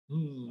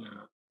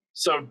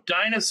 So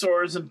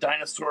dinosaurs and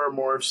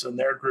dinosauromorphs in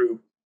their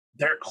group,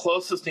 their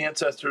closest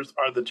ancestors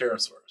are the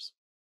pterosaurs.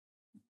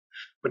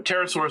 But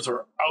pterosaurs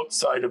are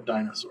outside of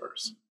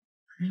dinosaurs.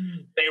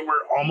 They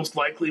were almost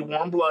likely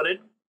warm-blooded.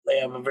 They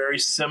have a very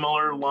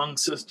similar lung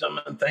system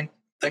and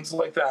things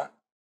like that.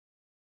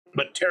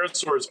 But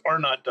pterosaurs are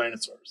not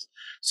dinosaurs.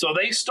 So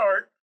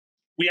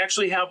we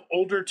actually have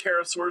older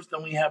pterosaurs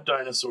than we have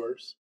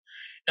dinosaurs.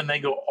 And they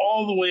go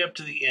all the way up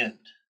to the end.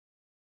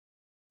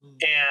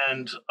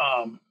 And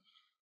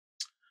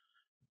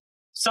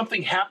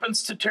something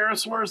happens to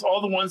pterosaurs,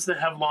 all the ones that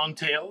have long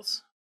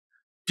tails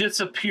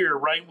disappear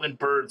right when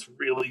birds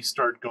really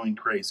start going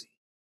crazy.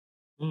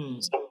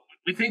 So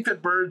we think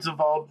that birds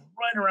evolved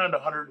right around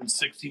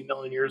 160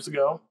 million years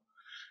ago.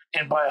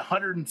 And by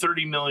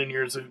 130 million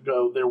years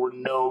ago, there were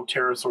no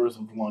pterosaurs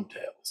with long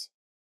tails.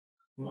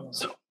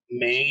 So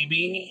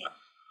maybe,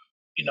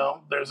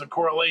 there's a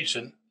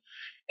correlation.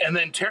 And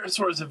then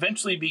pterosaurs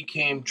eventually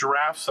became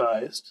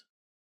giraffe-sized,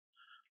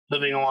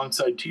 living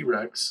alongside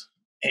T-Rex,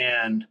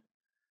 and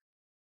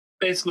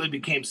basically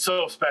became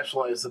so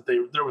specialized that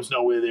there was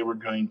no way they were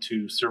going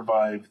to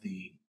survive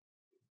the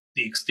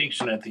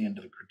extinction at the end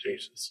of the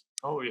Cretaceous.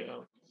 Oh, yeah.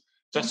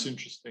 That's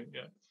interesting,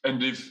 yeah.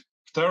 And if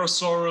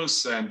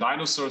pterosaurs and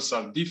dinosaurs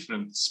are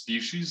different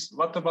species,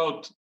 what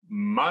about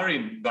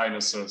marine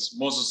dinosaurs,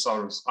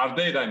 mosasaurs? Are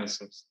they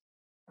dinosaurs?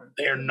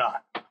 They're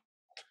not.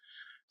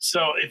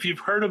 So if you've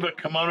heard of a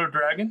Komodo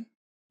dragon.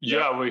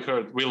 Yeah, we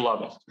heard. We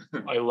love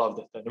it. I love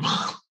that animal.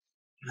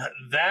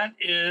 That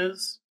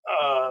is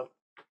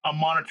a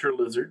monitor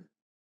lizard,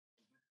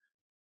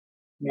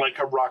 like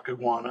a rock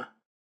iguana.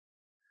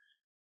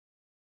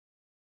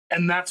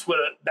 And that's what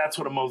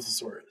a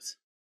mosasaur is.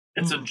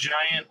 It's a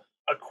giant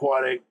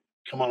aquatic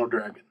Komodo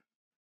dragon.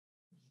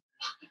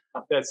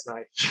 That's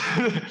nice.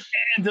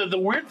 And the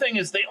weird thing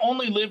is they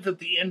only lived at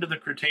the end of the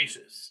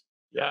Cretaceous.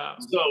 Yeah.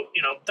 So,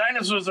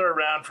 dinosaurs are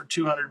around for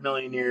 200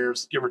 million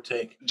years, give or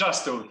take.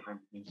 Just over.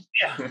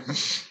 Yeah. And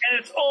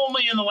it's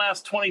only in the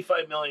last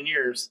 25 million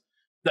years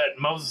that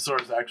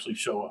mosasaurs actually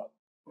show up.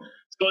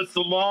 So it's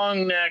the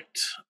long-necked,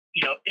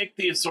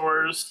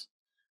 ichthyosaurs,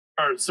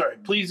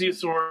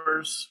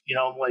 plesiosaurs,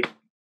 like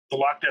the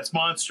Loch Ness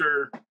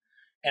Monster,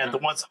 and the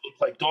ones that look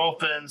like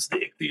dolphins, the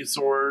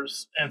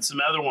ichthyosaurs, and some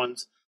other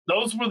ones.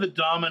 Those were the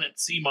dominant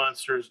sea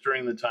monsters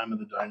during the time of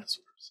the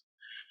dinosaurs.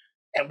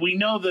 And we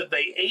know that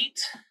they ate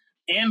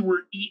and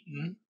were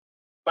eaten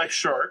by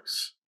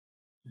sharks,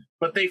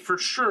 but they for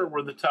sure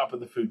were the top of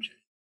the food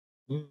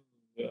chain.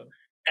 Yeah.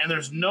 And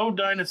there's no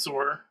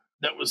dinosaur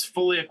that was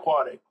fully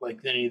aquatic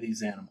like any of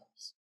these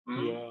animals.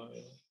 Yeah.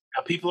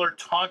 Now, people are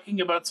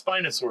talking about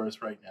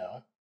Spinosaurus right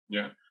now.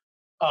 Yeah.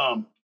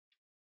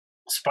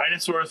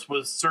 Spinosaurus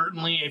was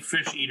certainly a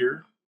fish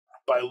eater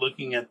by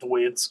looking at the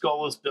way its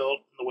skull is built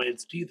and the way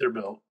its teeth are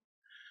built.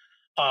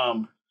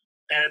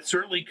 And it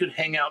certainly could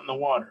hang out in the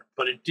water,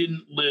 but it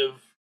didn't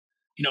live,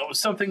 it was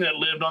something that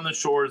lived on the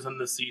shores and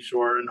the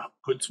seashore and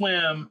could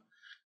swim,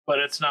 but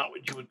it's not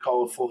what you would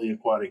call a fully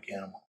aquatic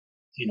animal.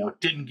 It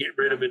didn't get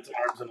rid of its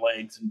arms and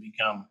legs and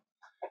become,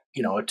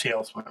 a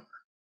tail swimmer.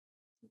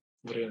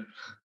 Really?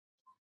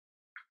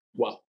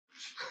 Wow.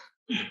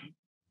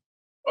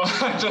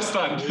 Just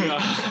done.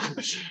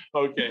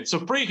 Okay, so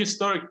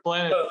prehistoric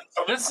planet.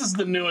 So this is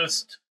the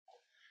newest.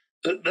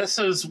 This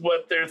is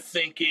what they're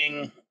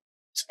thinking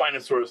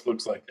Spinosaurus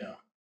looks like now.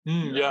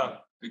 Yeah.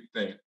 Big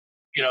thing.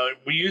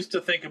 We used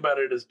to think about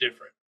it as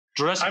different.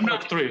 Jurassic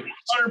Park 3.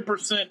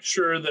 100%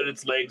 sure that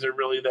its legs are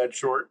really that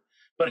short,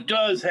 but it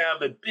does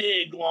have a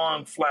big,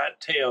 long,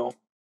 flat tail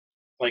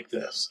like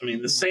this. I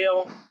mean, the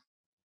sail,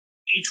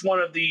 each one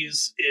of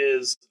these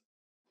is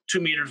 2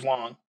 meters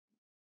long.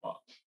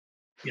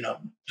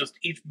 Just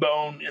each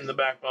bone in the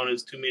backbone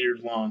is 2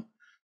 meters long.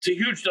 It's a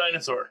huge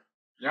dinosaur.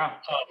 Yeah.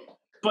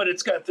 But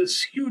it's got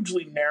this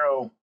hugely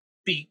narrow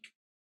beak.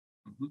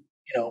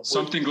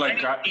 Something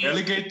like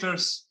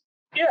alligators.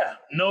 Yeah,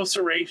 no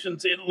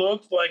serrations. It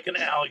looked like an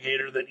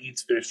alligator that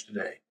eats fish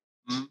today.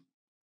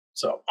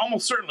 So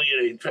almost certainly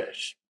it ate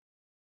fish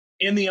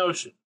in the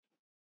ocean,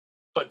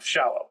 but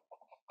shallow.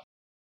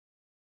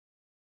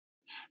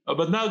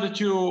 But now that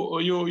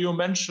you're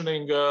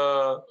mentioning,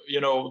 the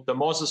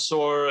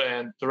mosasaur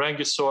and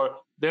Tyrannosaur,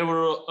 they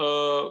were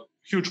a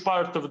huge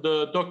part of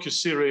the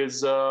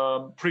docu-series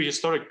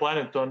Prehistoric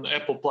Planet on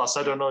Apple Plus.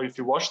 I don't know if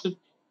you watched it.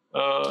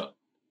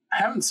 I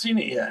haven't seen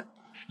it yet.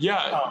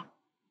 Yeah,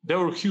 they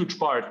were a huge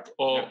part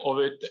of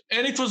it.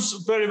 And it was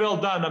very well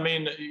done. I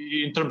mean,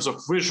 in terms of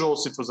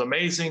visuals, it was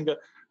amazing.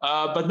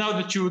 But now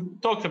that you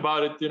talked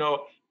about it,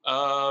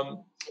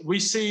 we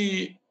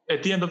see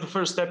at the end of the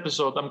first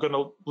episode, I'm going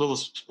to little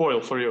spoil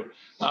for you.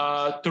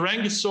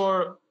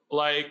 Tyrannosaur,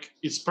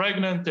 it's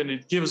pregnant and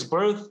it gives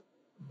birth,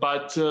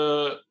 but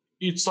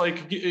it's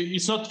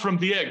not from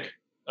the egg.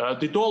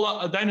 Did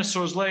all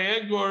dinosaurs lay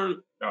egg,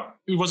 or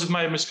was it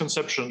my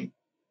misconception?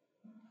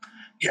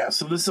 Yeah,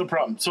 so this is a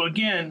problem. So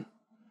again,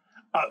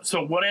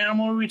 so what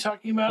animal are we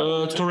talking about?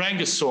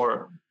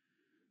 Tyrannosaur.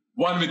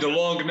 One with the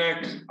long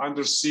neck,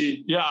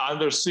 undersea. Yeah,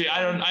 undersea.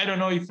 I don't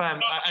know if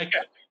I'm.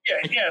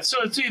 Yeah.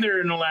 So it's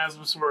either an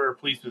elasmosaur or a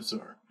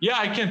plesiosaur. Yeah,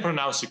 I can't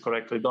pronounce it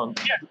correctly. Don't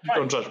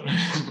judge me.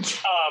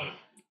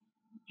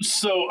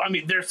 So I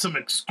mean, there's some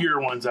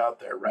obscure ones out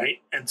there,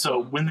 right? And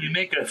so when they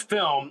make a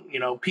film,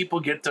 people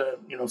get to,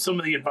 some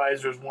of the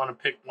advisors want to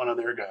pick one of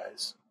their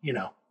guys,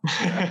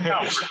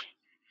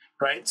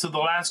 right? So the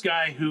last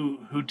guy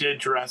who did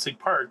Jurassic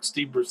Park,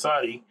 Steve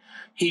Brusatte,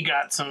 he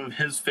got some of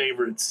his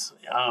favorites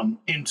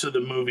into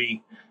the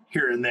movie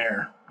here and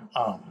there,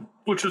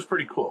 which was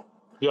pretty cool.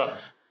 Yeah.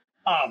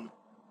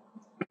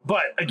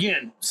 But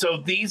again, so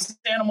these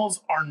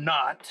animals are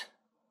not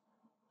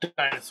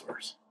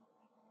dinosaurs.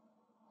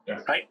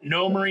 right?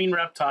 No marine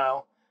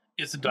reptile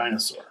is a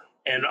dinosaur.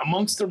 And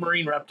amongst the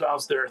marine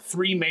reptiles, there are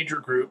three major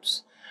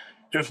groups.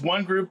 There's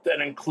one group that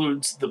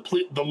includes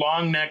the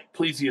long-necked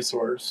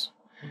plesiosaurs.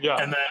 Yeah.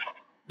 And then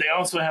they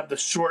also have the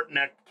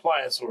short-necked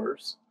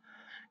pliosaurs.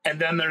 And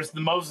then there's the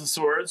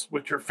mosasaurs,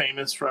 which are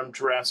famous from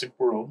Jurassic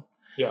World.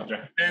 Yeah.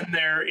 Then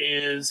there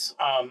is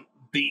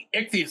the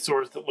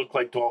ichthyosaurs that look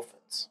like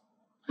dolphins.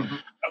 Mm-hmm.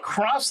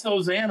 Across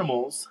those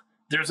animals,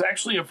 there's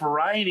actually a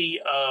variety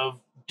of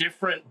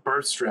different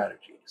birth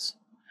strategies.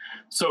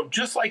 So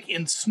just like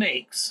in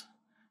snakes,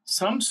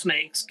 some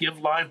snakes give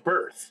live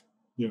birth.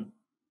 Yeah.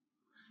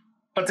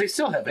 But they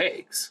still have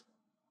eggs.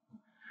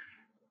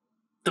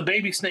 The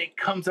baby snake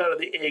comes out of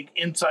the egg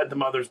inside the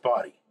mother's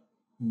body.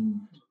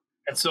 Mm.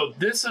 And so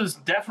this is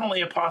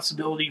definitely a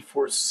possibility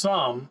for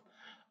some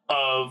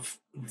of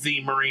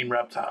the marine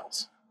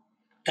reptiles.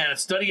 And a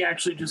study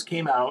actually just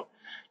came out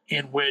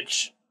in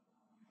which,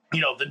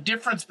 the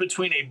difference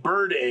between a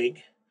bird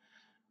egg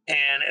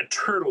and a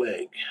turtle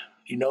egg.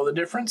 You know the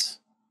difference?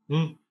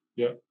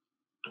 Yeah.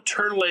 A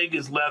turtle egg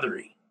is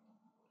leathery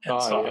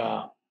and soft.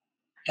 Yeah.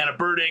 And a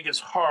bird egg is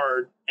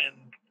hard and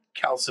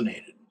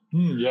calcinated.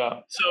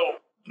 Yeah. So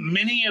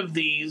many of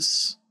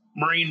these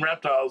marine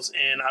reptiles,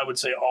 and I would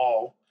say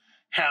all,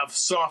 have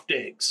soft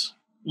eggs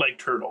like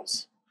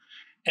turtles.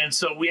 And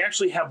so we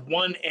actually have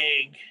one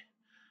egg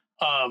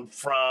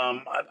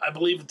from, I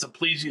believe it's a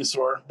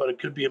plesiosaur, but it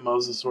could be a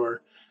mosasaur.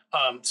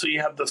 So you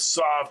have the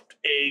soft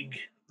egg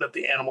that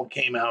the animal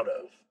came out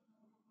of.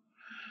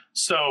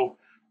 So,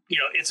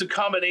 it's a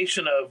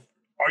combination of,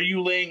 are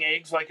you laying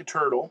eggs like a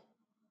turtle?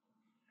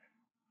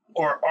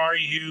 Or are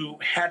you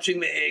hatching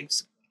the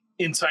eggs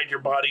inside your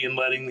body and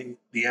letting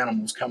the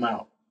animals come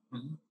out?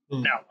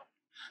 Mm-hmm. Now,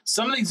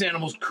 some of these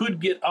animals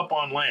could get up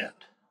on land.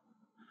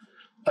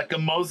 Like a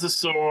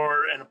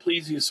mosasaur and a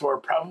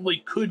plesiosaur probably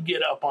could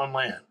get up on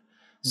land.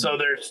 So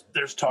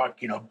there's talk,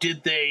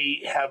 did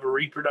they have a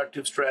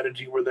reproductive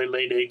strategy where they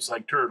laid eggs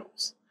like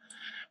turtles?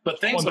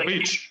 But things on the like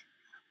beach.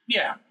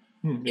 Yeah.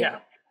 Yeah.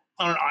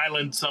 On an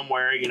island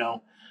somewhere,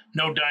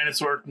 no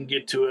dinosaur can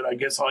get to it. I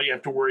guess all you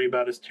have to worry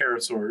about is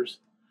pterosaurs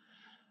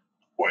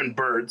and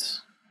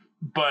birds.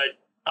 But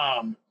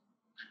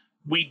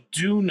we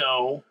do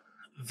know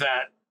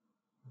that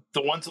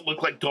the ones that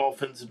look like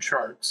dolphins and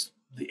sharks,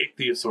 the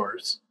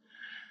ichthyosaurs,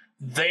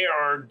 they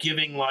are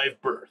giving live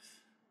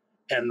birth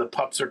and the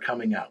pups are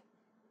coming out.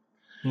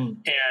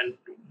 And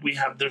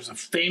there's a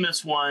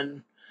famous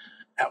one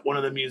at one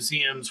of the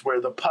museums where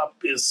the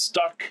pup is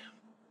stuck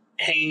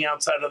hanging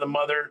outside of the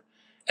mother,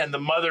 and the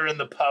mother and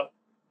the pup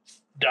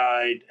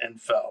died and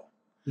fell.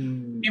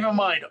 Keep in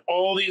mind,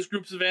 all these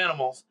groups of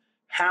animals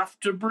have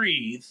to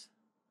breathe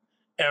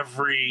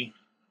every,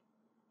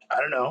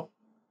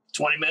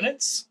 20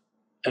 minutes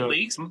at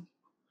least.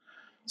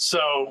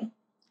 So,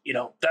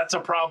 that's a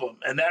problem.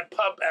 And that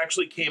pup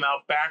actually came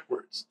out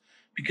backwards,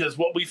 because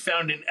what we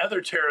found in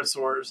other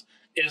pterosaurs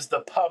is the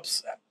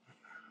pups,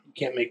 you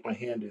can't make my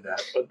hand do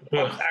that, but the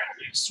pups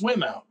actually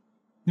swim out.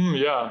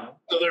 Yeah.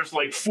 So there's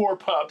like 4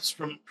 pups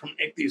from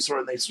ichthyosaur,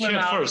 and they swim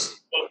out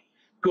first.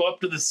 Go up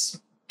to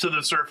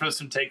the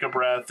surface and take a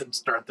breath and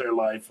start their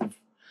life of,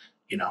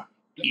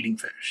 eating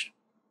fish.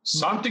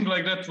 Something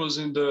like that was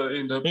in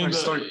the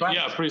prehistoric plant.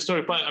 Yeah,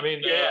 prehistoric plant. I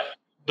mean,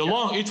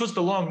 it was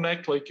the long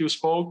neck, like you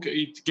spoke.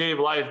 It gave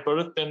live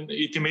birth, and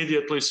it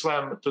immediately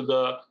swam to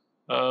the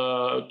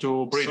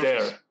to breathe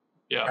air.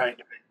 Yeah. Right.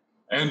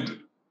 And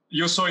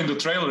you saw in the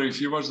trailer,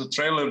 if you watch the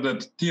trailer,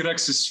 that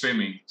T-Rex is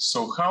swimming.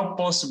 So how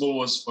possible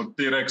was for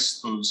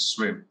T-Rex to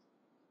swim?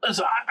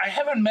 Listen, I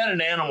haven't met an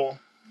animal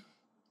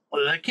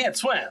that can't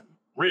swim,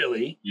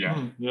 really.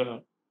 Yeah. Yeah.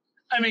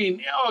 I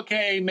mean,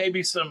 okay,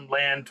 maybe some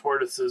land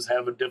tortoises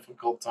have a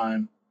difficult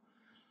time,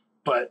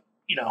 but,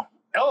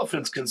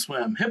 elephants can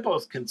swim,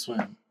 hippos can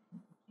swim.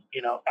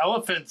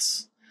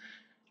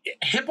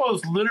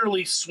 Hippos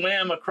literally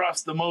swam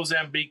across the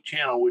Mozambique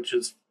Channel, which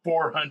is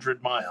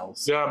 400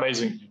 miles. Yeah,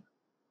 amazing.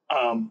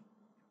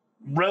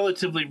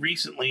 Relatively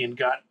recently, and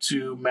got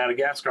to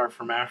Madagascar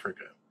from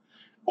Africa.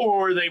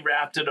 Or they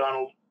rafted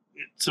on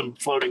some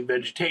floating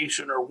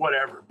vegetation or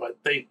whatever, but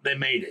they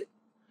made it.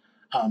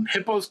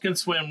 Hippos can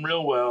swim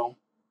real well.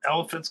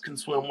 Elephants can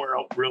swim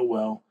real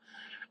well.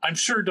 I'm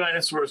sure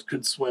dinosaurs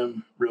could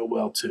swim real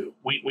well too.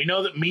 We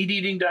know that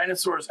meat-eating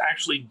dinosaurs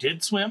actually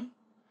did swim.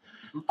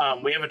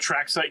 We have a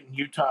track site in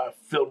Utah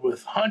filled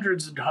with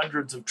hundreds and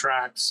hundreds of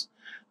tracks,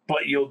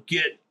 but you'll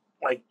get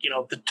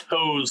the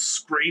toes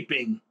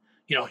scraping.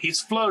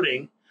 He's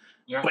floating,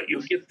 but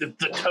you'll get the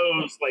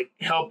toes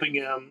helping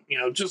him.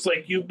 Just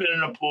like you've been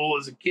in a pool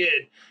as a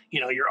kid.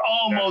 You're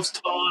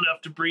almost tall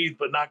enough to breathe,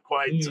 but not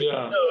quite. So your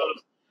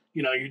toes,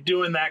 you're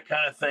doing that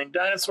kind of thing.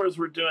 Dinosaurs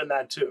were doing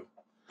that too.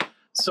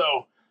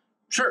 So,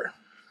 sure.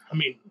 I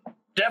mean,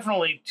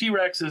 definitely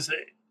T-Rex is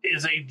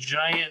a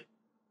giant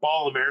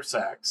ball of air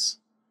sacs.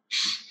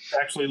 It's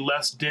actually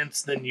less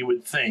dense than you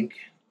would think,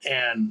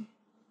 and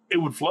it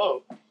would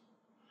float.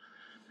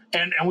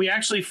 And we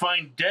actually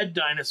find dead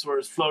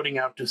dinosaurs floating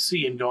out to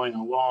sea and going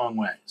a long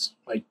ways,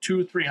 like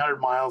 200-300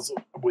 miles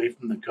away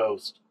from the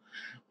coast.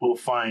 We'll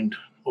find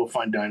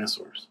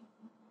dinosaurs.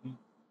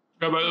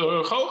 Yeah, but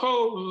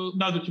how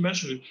now that you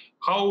mentioned it,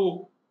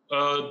 how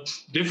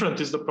different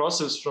is the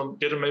process from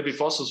getting maybe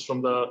fossils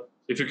from the,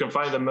 if you can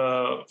find them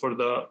for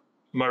the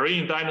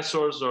marine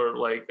dinosaurs or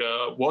like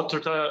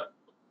water?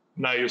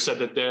 Now you said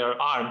that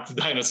there aren't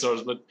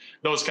dinosaurs, but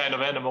those kind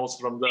of animals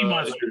from the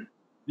land.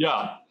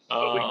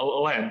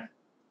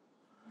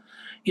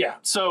 Yeah,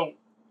 so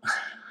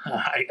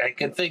I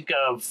can think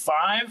of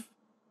 5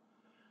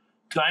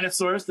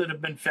 dinosaurs that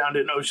have been found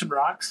in ocean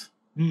rocks.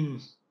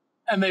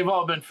 And they've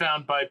all been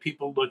found by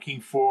people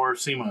looking for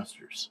sea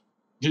monsters.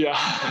 Yeah,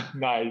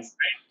 nice.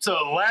 So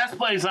the last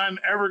place I'm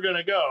ever going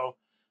to go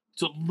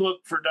to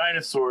look for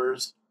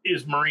dinosaurs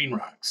is marine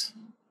rocks.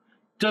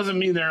 Doesn't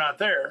mean they're not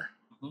there,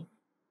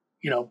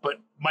 but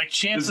my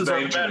chances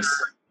are better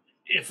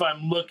if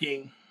I'm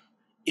looking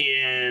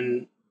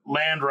in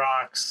land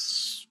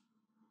rocks,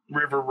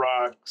 river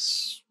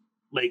rocks,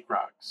 lake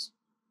rocks.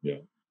 Yeah.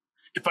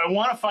 If I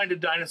want to find a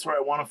dinosaur, I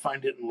want to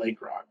find it in lake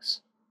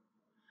rocks.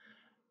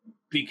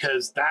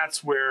 Because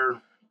that's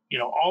where,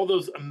 all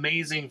those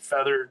amazing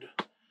feathered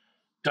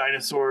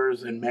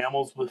dinosaurs and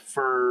mammals with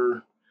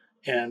fur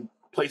and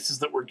places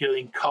that were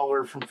getting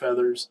color from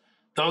feathers,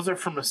 those are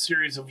from a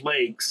series of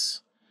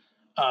lakes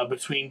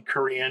between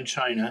Korea and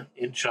China,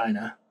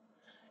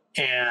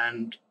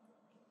 and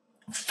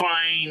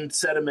fine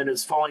sediment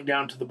is falling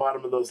down to the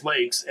bottom of those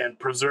lakes and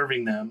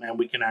preserving them, and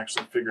we can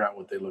actually figure out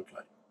what they look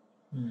like.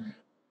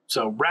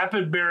 So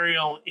rapid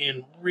burial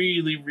in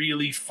really,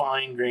 really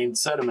fine-grained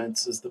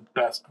sediments is the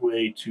best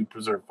way to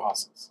preserve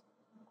fossils.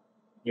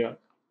 Yeah.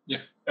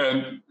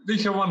 And we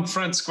have one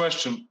friend's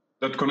question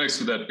that connects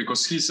to that,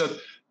 because he said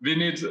we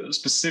need a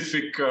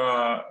specific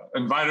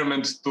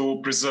environment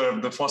to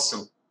preserve the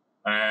fossil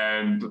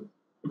and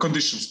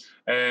conditions.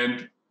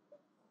 And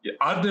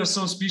are there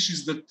some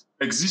species that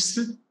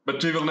existed,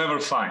 but we will never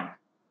find?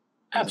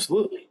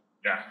 Absolutely.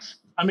 Yeah.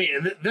 I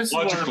mean, this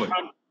logically.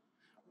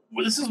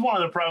 This is one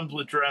of the problems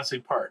with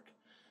Jurassic Park.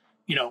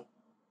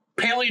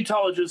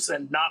 Paleontologists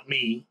and not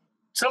me,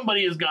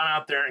 somebody has gone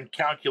out there and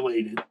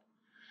calculated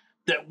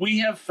that we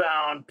have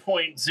found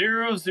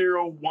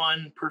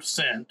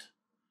 0.001%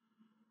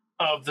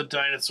 of the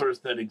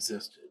dinosaurs that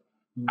existed.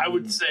 I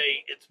would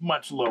say it's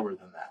much lower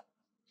than that.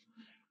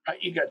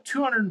 You got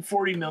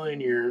 240 million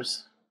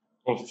years.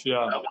 Let's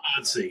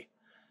see.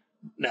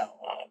 No,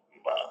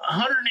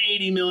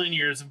 180 million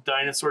years of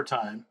dinosaur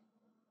time.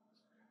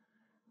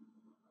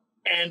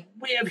 And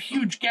we have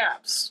huge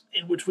gaps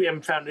in which we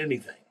haven't found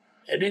anything.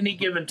 At any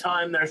given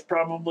time, there's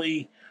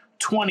probably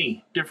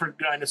 20 different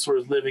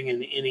dinosaurs living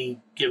in any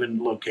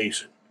given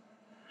location.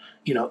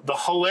 The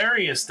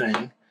hilarious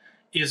thing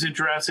is in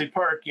Jurassic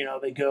Park,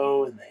 they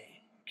go and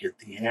they get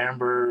the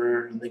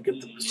amber and they get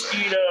the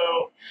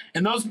mosquito.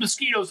 And those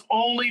mosquitoes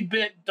only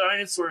bit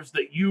dinosaurs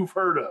that you've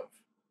heard of.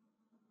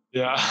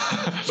 Yeah.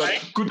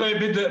 But could they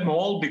bit them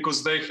all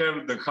because they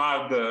have the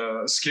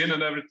hard skin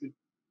and everything?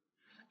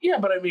 Yeah,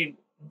 but I mean,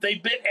 they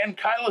bit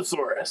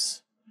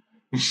Ankylosaurus.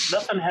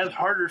 Nothing has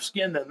harder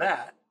skin than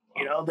that.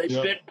 They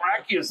bit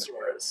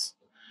Brachiosaurus.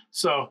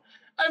 So,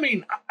 I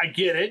mean, I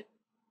get it.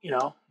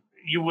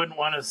 You wouldn't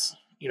want to,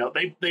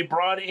 they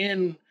brought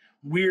in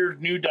weird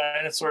new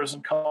dinosaurs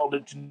and called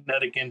it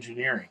genetic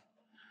engineering.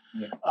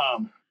 Yeah.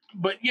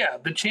 But yeah,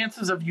 the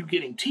chances of you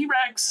getting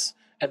T-Rex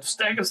and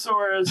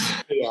Stegosaurus,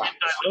 and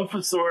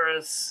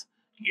Dilophosaurus,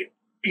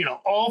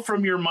 all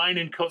from your mine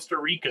in Costa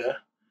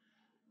Rica,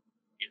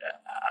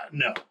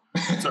 no.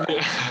 Sorry.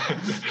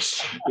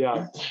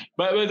 Yeah.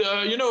 But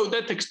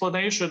that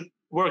explanation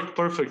worked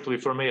perfectly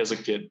for me as a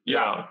kid.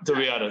 Yeah, to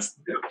be honest.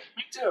 Yeah.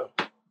 Me too.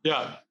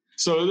 Yeah.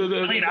 So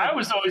I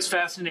was always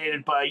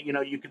fascinated by,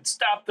 you can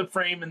stop the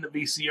frame in the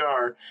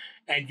VCR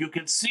and you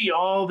can see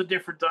all the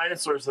different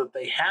dinosaurs that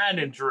they had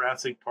in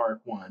Jurassic Park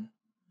 1,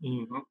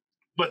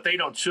 but they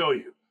don't show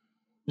you.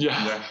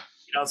 Yeah.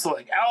 So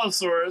like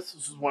Allosaurus,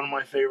 which is one of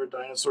my favorite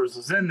dinosaurs,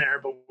 was in there,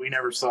 but we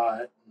never saw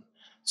it.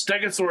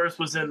 Stegosaurus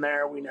was in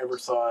there, we never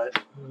saw it.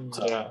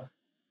 So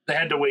they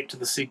had to wait to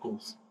the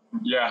sequels.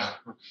 Yeah.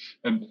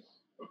 And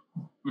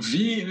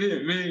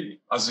we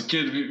as a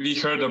kid, we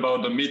heard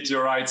about the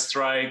meteorite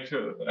strike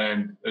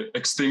and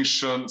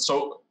extinction.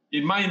 So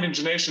in my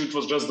imagination, it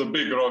was just a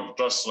big rock,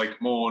 just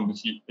like moon.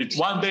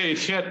 One day it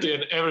hit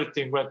and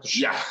everything went to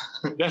shit. Yeah.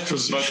 That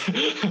was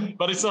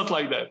but it's not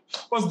like that.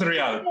 What's the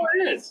reality? No,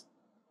 it is.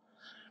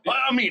 Well,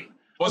 I mean,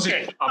 was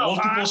it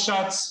multiple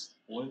shots?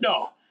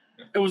 No,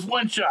 it was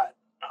one shot.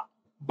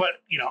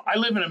 But, I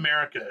live in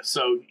America,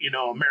 so,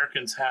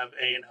 Americans have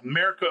an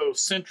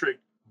Americocentric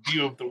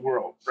view of the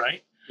world,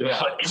 right?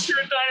 Yeah. But if you're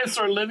a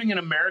dinosaur living in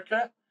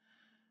America,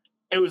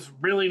 it was a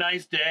really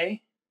nice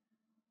day,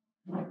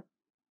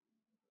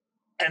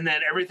 and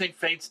then everything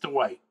fades to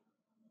white.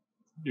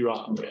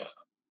 Yeah.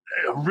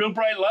 A real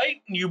bright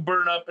light, and you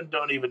burn up and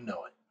don't even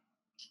know it.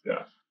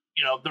 Yeah.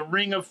 The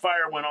ring of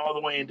fire went all the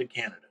way into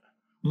Canada,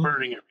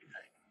 burning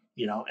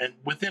everything, and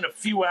within a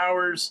few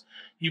hours,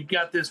 you've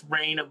got this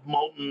rain of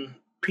molten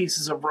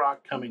pieces of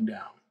rock coming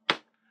down.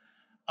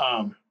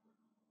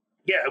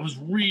 It was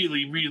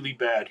really, really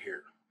bad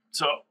here.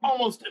 So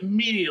almost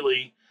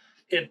immediately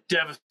it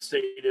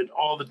devastated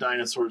all the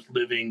dinosaurs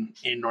living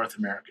in North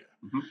America.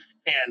 Mm-hmm.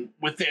 And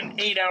within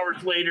 8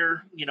 hours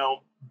later,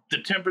 the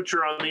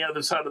temperature on the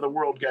other side of the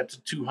world got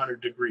to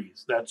 200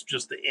 degrees. That's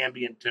just the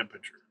ambient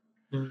temperature.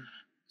 Mm.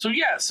 So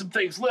yeah, some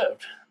things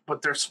lived,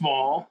 but they're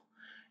small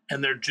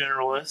and they're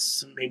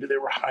generalists. And maybe they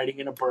were hiding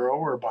in a burrow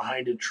or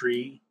behind a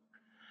tree.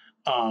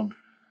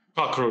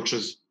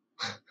 Cockroaches.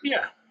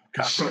 Yeah,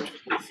 cockroaches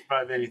can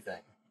survive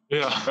anything.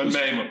 Yeah.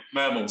 And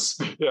mammals.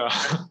 Yeah.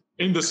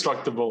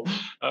 Indestructible.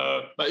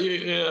 But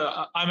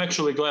I'm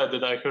actually glad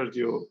that I heard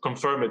you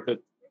confirm it, that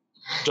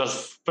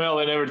just fell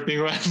and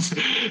everything went.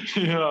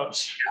 Yeah,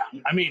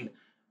 I mean,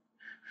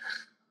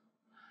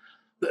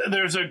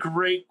 there's a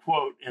great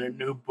quote in a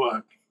new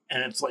book,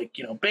 and it's like,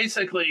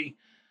 basically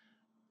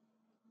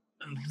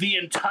the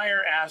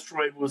entire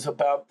asteroid was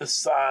about the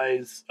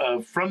size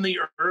of from the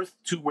Earth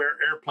to where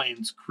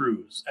airplanes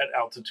cruise at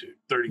altitude,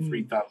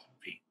 33,000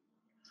 feet,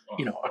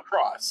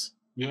 across.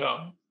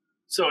 Yeah.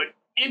 So it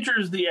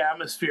enters the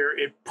atmosphere,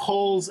 it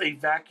pulls a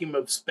vacuum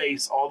of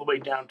space all the way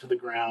down to the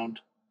ground.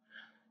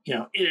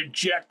 It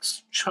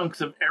ejects chunks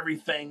of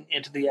everything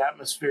into the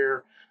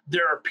atmosphere.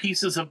 There are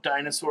pieces of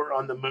dinosaur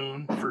on the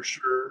moon for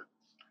sure.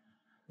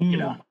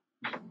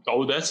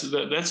 Oh, that's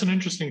an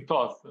interesting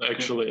thought,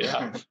 actually.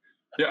 Yeah.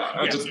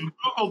 Yeah. So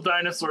Google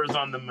dinosaurs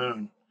on the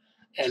moon,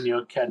 and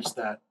you'll catch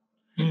that.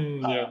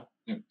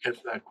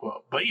 Catch that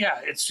quote. But yeah,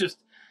 it's just,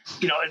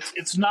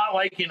 it's not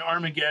like in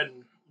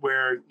Armageddon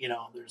where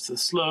there's a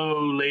slow,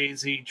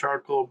 lazy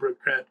charcoal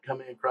briquette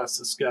coming across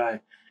the sky.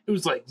 It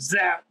was like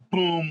zap,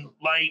 boom,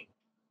 light.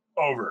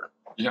 Over.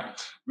 Yeah.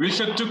 We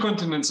had 2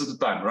 continents at the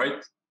time,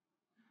 right?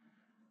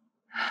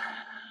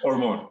 Or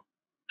more?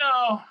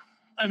 No.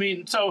 I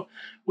mean, so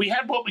we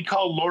had what we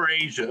call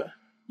Laurasia.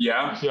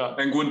 Yeah.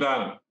 And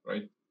Gondwana,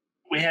 right?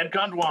 We had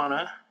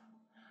Gondwana,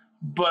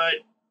 but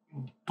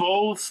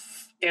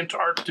both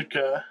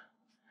Antarctica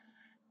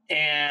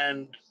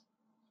and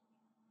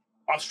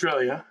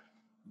Australia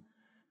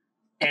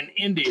and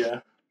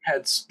India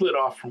had split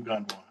off from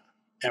Gondwana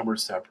and were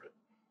separate.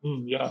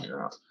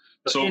 Yeah.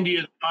 So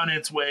India's on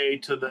its way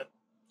to the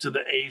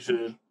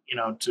Asia,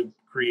 to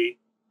create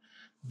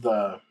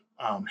the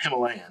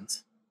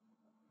Himalayas.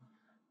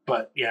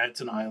 But yeah,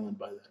 it's an island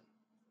by then.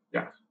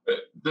 Yeah,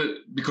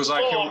 because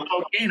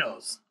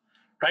volcanoes,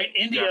 right?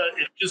 India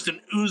is just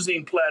an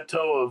oozing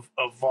plateau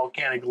of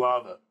volcanic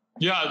lava.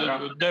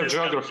 Yeah, their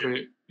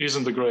geography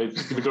isn't the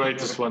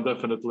greatest one,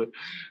 definitely.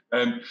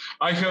 And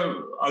I have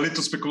a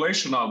little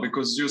speculation now,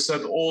 because you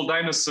said all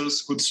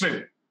dinosaurs could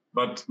swim,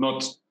 but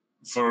not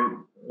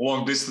for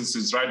long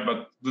distances, right?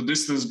 But the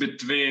distance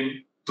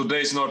between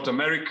today's North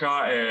America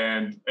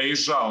and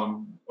Asia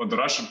on the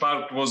Russian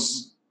part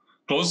was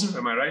closer,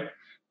 am I right?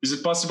 Is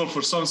it possible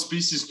for some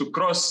species to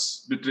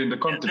cross between the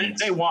continents?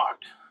 They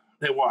walked.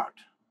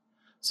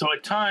 So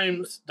at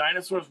times,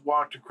 dinosaurs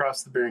walked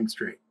across the Bering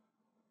Strait.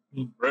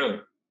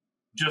 Really?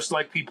 Just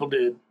like people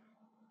did,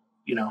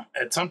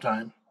 at some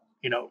time.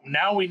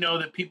 Now we know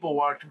that people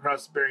walked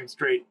across the Bering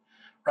Strait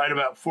right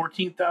about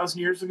 14,000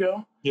 years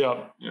ago.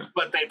 Yeah.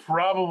 But they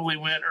probably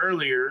went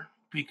earlier,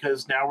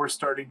 because now we're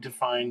starting to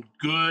find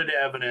good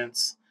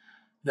evidence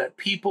that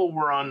people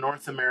were on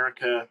North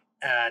America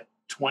at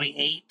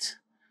 28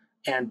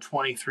 and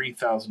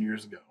 23,000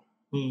 years ago.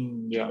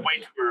 Way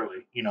too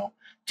early.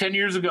 10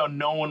 years ago,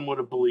 no one would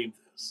have believed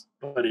this,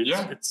 but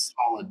it's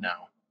solid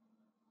now.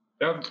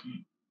 Yeah.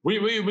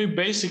 We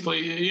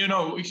basically,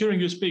 hearing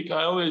you speak,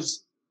 I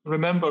always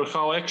remember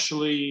how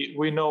actually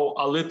we know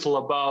a little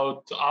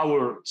about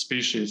our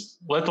species,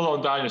 let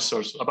alone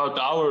dinosaurs. About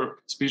our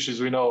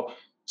species, we know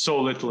so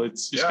little.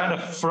 It's kind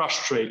of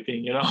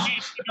frustrating, We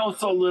know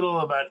so little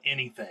about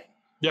anything.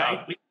 Yeah.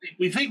 Right?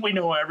 We think we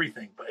know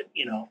everything, but,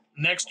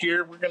 next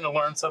year we're going to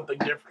learn something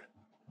different.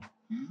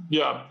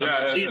 Yeah.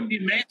 The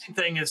amazing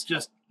thing is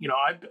just,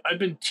 I've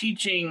been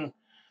teaching,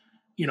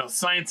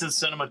 sciences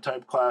cinema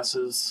type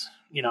classes,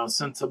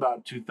 since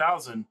about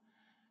 2000.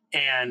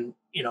 And,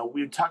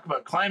 we would talk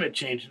about climate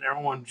change and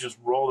everyone would just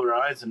roll their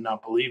eyes and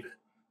not believe it.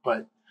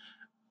 But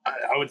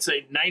I would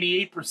say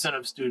 98%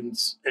 of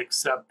students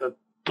accept that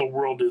the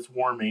world is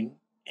warming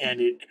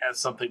and it has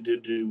something to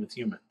do with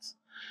humans.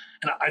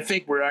 And I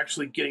think we're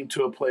actually getting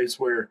to a place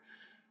where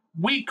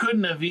we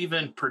couldn't have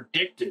even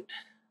predicted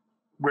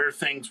where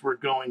things were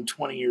going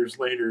 20 years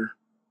later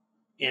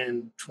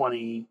in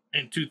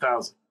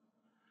 2000.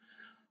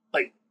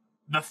 Like,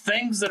 the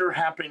things that are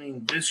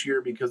happening this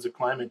year because of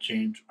climate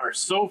change are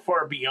so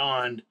far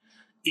beyond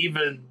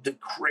even the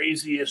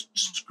craziest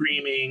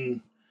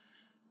screaming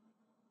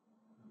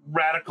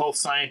radical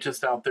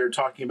scientists out there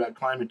talking about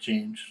climate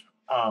change.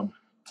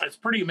 It's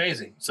pretty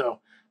amazing. So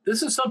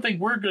this is something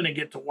we're going to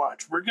get to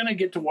watch. We're going to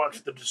get to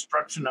watch the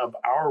destruction of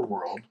our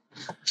world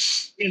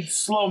in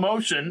slow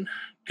motion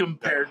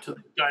compared to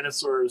the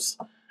dinosaurs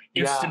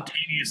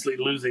instantaneously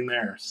losing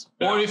theirs.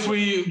 Or if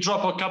we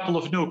drop a couple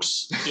of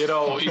nukes,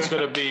 it's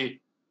going to be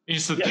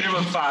instantly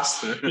even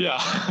faster. Yeah.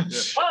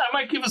 Well, that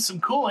might give us some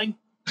cooling.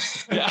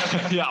 But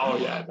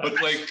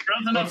like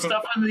throws enough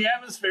stuff into the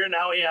atmosphere.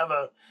 Now we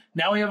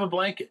have a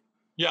blanket.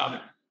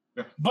 Yeah.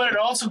 But it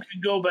also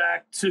can go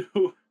back to,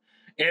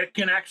 it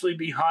can actually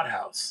be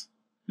hothouse.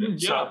 Yeah,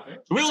 So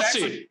we'll it's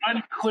see.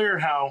 unclear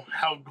how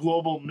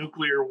global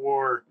nuclear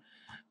war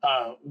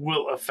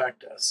will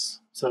affect us.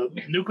 So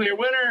nuclear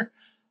winter,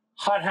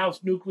 hothouse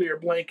nuclear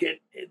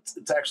blanket,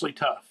 it's actually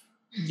tough.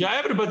 Yeah,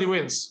 everybody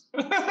wins.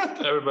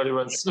 Everybody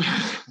wins.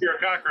 You're a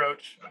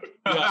cockroach.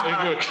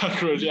 Yeah, you're a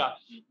cockroach. Yeah,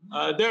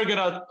 they're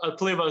gonna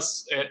outlive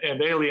us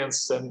and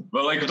aliens and.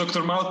 Well, like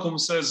Dr. Malcolm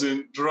says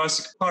in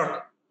Jurassic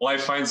Park,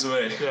 life finds a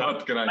way. Yeah.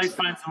 What can I Life say?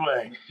 finds a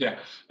way. Yeah,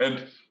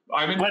 and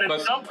I mean, But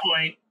at some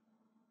point,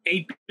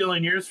 8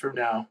 billion years from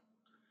now,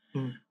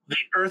 the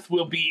Earth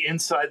will be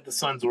inside the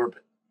sun's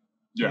orbit.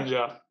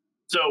 Yeah.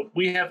 So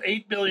we have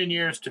 8 billion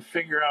years to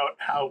figure out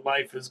how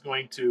life is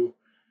going to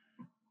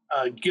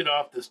get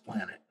off this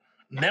planet.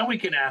 And then we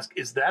can ask,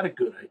 is that a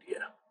good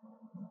idea?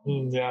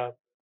 Yeah.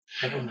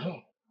 I don't know.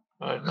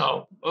 I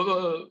know.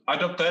 I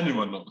doubt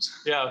anyone knows.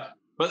 Yeah,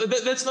 but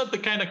that's not the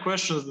kind of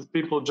questions that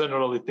people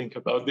generally think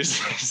about these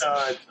days.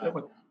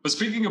 But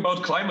speaking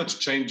about climate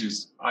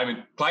changes, I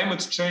mean,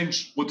 climate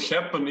change would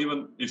happen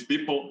even if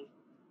people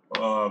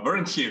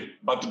weren't here,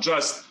 but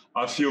just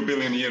a few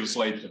billion years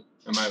later.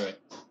 Am I right?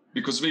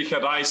 Because we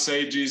had ice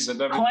ages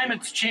and everything.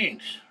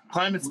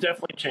 Climate's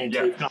definitely changed.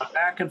 Yeah. They've gone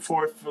back and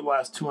forth for the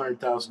last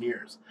 200,000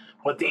 years.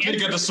 But the We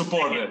get the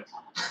support there.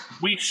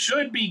 we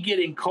should be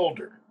getting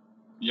colder,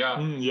 Yeah.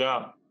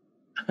 Yeah.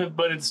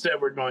 but instead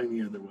we're going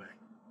the other way.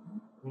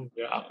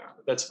 Yeah,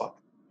 that's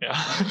fucked. Yeah,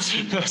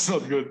 that's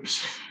not good.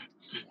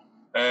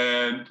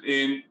 And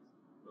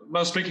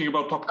now speaking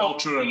about pop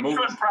culture and movies.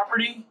 Beachfront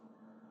property,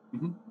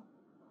 Mhm.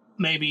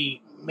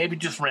 maybe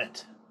just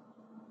rent.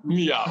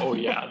 Yeah, oh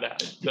yeah,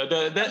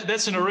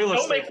 that's in a real Don't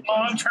estate. make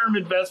long-term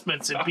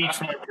investments in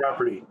beachfront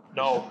property.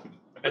 No,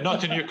 and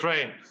not in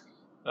Ukraine.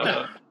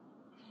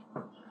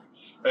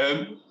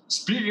 And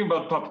speaking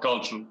about pop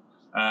culture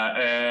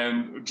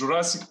and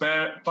Jurassic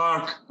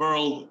Park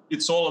world,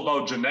 it's all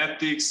about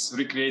genetics,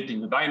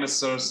 recreating the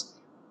dinosaurs,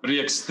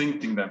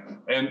 re-extincting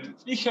them. And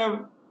we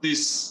have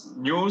this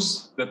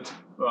news that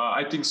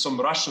I think some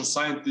Russian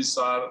scientists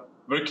are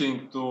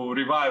working to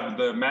revive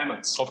the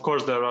mammoths. Of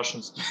course, they're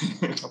Russians.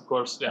 Of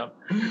course, yeah.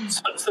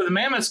 So the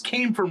mammoths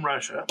came from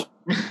Russia.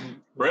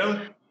 Really?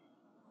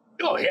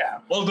 Oh yeah.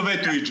 All the way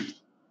to Egypt.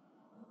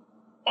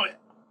 Oh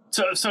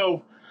yeah.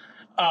 So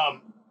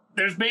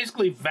there's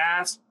basically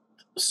vast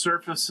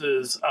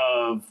surfaces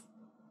of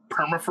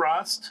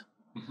permafrost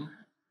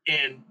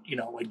in,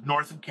 like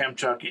north of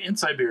Kamchatka in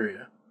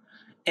Siberia.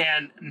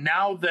 And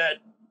now that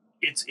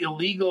it's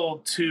illegal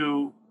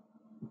to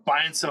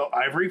buy and sell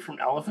ivory from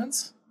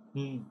elephants,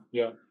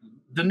 Yeah.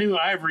 the new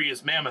ivory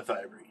is mammoth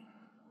ivory.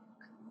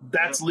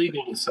 That's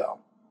legal to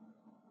sell.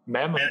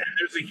 Mammoth. And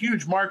there's a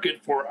huge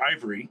market for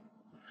ivory.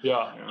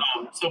 Yeah.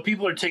 So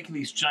people are taking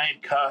these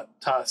giant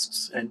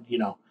tusks and,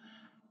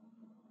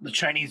 the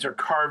Chinese are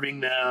carving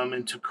them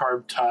into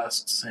carved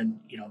tusks and,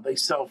 they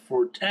sell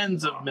for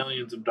tens of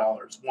millions of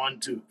dollars, one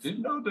tooth.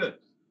 Didn't know that.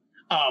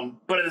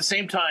 But at the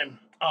same time,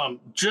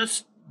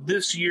 just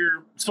this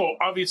year, so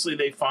obviously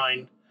they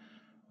find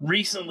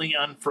recently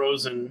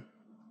unfrozen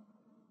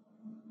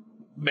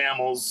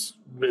mammals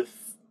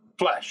with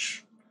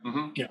flesh.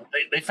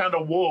 They found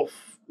a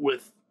wolf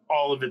with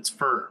all of its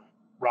fur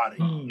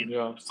rotting.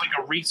 Yeah. It's like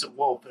a recent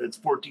wolf, and it's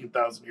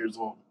 14,000 years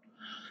old.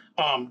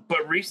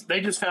 But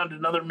they just found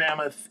another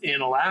mammoth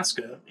in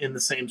Alaska in the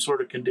same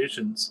sort of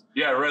conditions.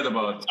 Yeah, I read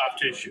about it.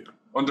 Soft tissue.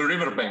 On the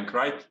riverbank,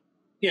 right?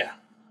 Yeah.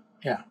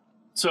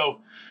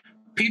 So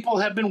people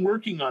have been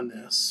working on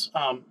this.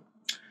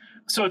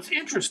 So it's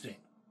interesting.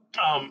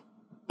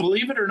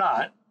 Believe it or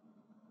not,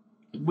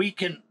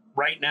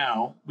 right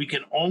now, we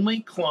can only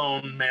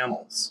clone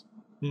mammals.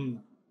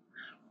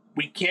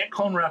 We can't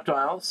clone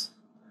reptiles,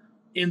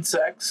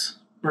 insects,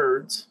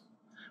 birds.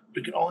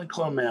 We can only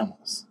clone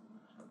mammals.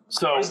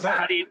 So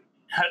how do you,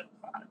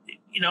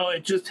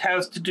 it just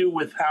has to do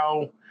with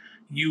how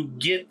you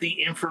get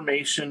the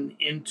information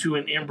into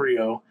an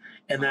embryo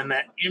and then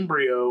that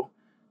embryo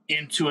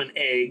into an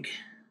egg,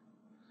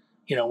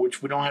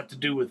 which we don't have to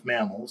do with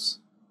mammals.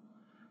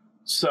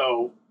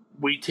 So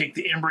we take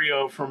the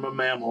embryo from a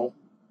mammal,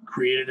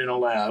 create it in a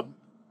lab.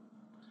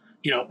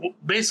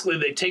 Basically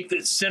they take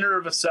the center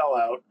of a cell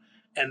out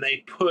and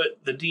they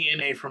put the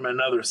DNA from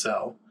another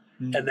cell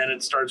and then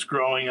it starts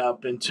growing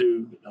up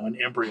into an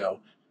embryo.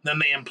 Then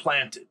they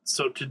implant it.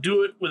 So to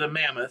do it with a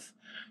mammoth,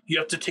 you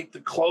have to take the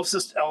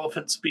closest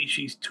elephant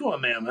species to a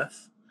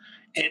mammoth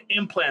and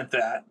implant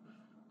that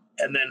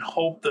and then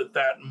hope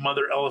that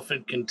mother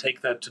elephant can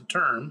take that to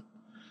term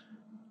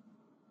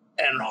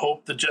and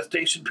hope the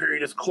gestation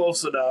period is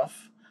close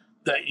enough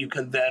that you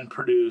can then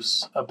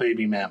produce a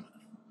baby mammoth.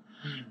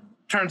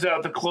 Turns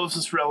out the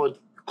closest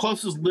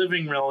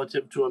living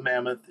relative to a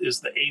mammoth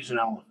is the Asian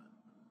elephant.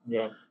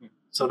 Yeah.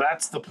 So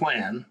that's the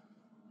plan.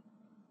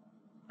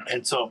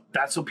 And so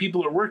that's what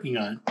people are working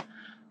on.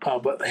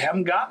 But they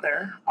haven't gotten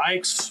there. I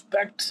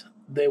expect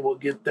they will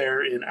get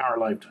there in our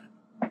lifetime.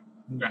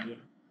 Yeah.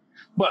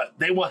 But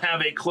they will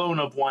have a clone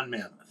of one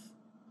mammoth.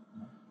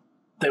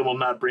 They will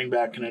not bring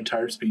back an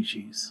entire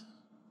species.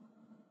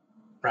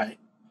 Right.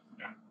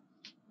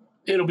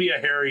 It'll be a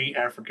hairy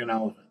African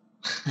elephant.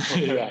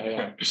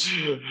 Yeah.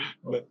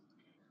 But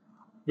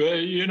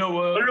you know,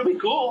 But it'll be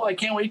cool. I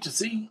can't wait to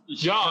see.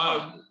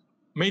 yeah,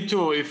 me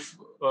too. If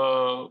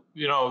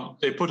you know,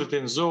 they put it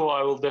in zoo,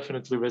 I will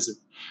definitely visit.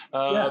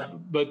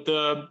 But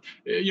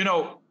you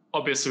know,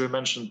 obviously we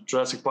mentioned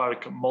Jurassic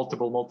Park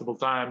multiple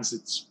times.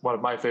 It's one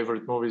of my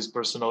favorite movies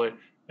personally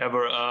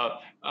ever.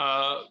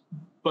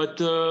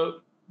 But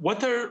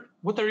what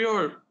are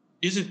your?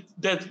 Is it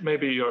that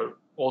maybe your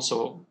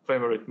also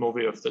favorite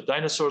movie of the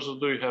dinosaurs, or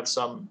do you have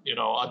some, you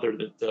know, other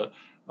that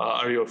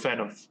are you a fan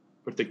of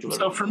particularly?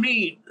 So for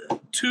me,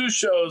 two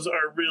shows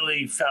are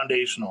really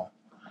foundational.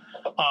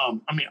 I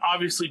mean,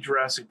 obviously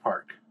Jurassic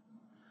Park.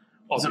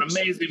 It's an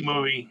amazing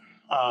movie.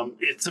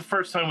 It's the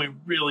first time we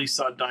really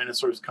saw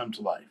dinosaurs come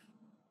to life.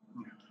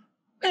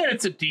 And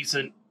it's a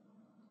decent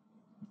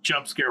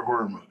jump scare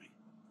horror movie.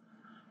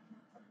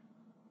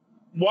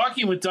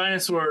 Walking with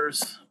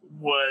Dinosaurs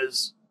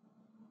was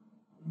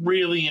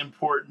really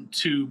important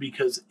too,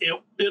 because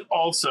it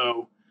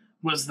also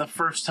was the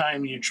first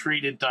time you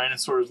treated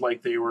dinosaurs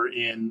like they were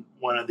in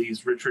one of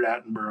these Richard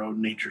Attenborough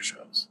nature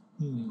shows.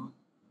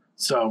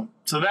 So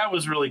that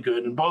was really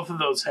good, and both of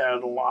those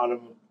had a lot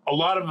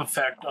of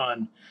effect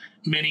on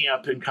many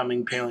up and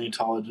coming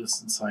paleontologists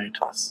and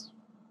scientists.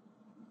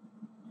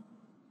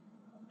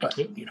 But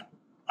you know,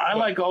 I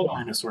like all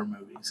dinosaur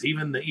movies,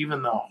 even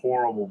the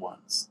horrible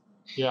ones.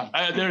 Yeah,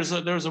 there's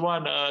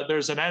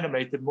an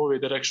animated movie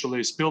that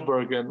actually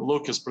Spielberg and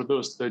Lucas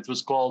produced. It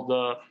was called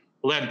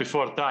Land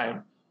Before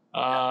Time.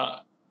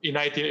 In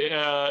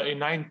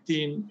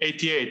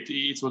 1988,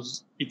 it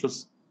was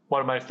one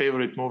of my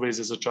favorite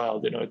movies as a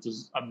child. You know, it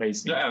was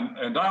amazing. Yeah,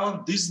 and I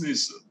love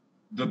Disney's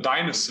The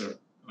Dinosaur.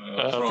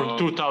 From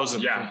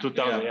 2000. Yeah, from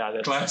 2000. Yeah,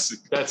 that's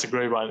classic. That's a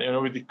great one. You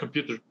know, with the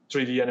computer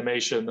 3D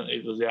animation,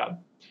 it was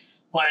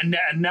Well, and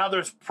now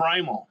there's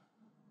Primal.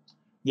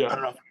 Yeah. I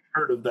don't know if you've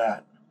heard of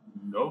that.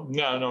 No,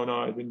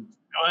 I didn't.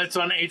 It's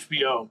on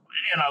HBO,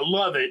 and I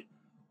love it,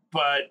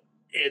 but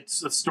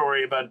it's a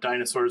story about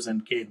dinosaurs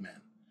and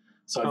cavemen.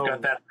 So I've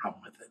got that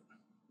problem with it.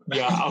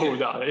 Yeah, no.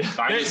 But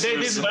it's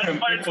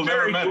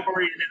very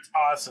gory and it's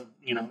awesome.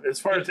 You know, as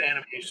far as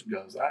animation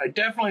goes, I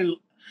definitely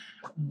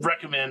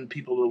recommend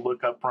people to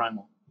look up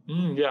Primal.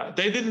 Yeah,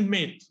 they didn't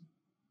meet.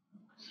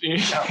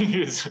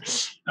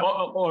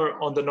 or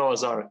on the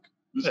Noah's Ark,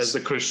 as the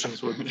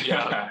Christians would.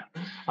 Yeah,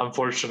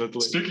 unfortunately.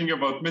 Speaking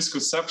about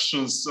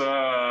misconceptions,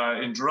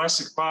 in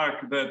Jurassic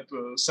Park, that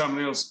Sam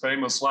Neill's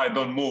famous lie,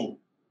 "Don't move"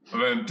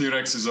 when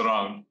T-Rex is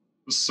around.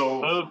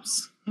 So,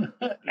 oops.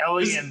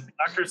 Ellie and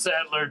Dr.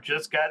 Sadler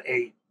just got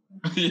 8.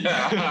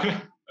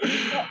 Yeah.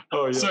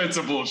 Oh, yeah. So it's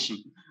a bullshit.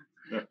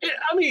 Yeah.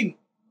 I mean,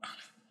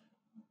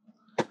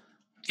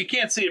 you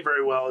can't see it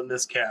very well in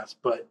this cast,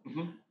 but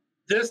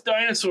this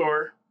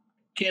dinosaur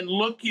can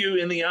look you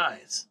in the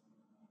eyes.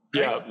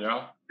 Right?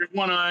 Yeah. Here's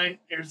one eye,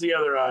 here's the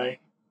other eye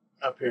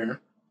up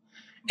here.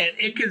 And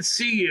it can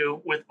see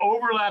you with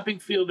overlapping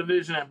field of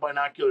vision and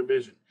binocular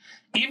vision.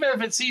 Even if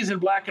it sees in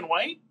black and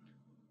white,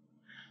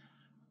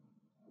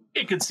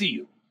 it can see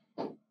you.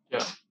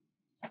 Yeah.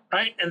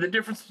 Right? And the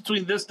difference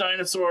between this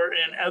dinosaur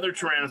and other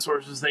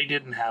tyrannosaurs is they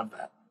didn't have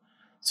that.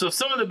 So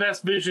some of the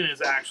best vision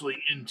is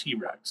actually in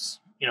T-Rex.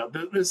 You know,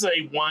 this is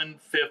a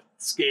 1/5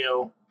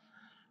 scale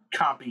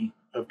copy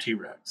of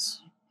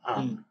T-Rex.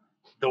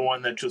 The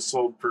one that just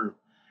sold for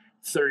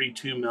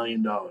 $32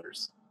 million.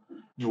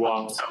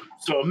 Wow.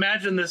 So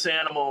imagine this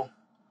animal,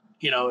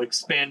 you know,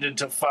 expanded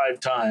to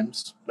 5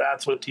 times.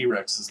 That's what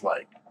T-Rex is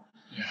like.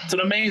 Yeah. It's an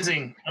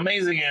amazing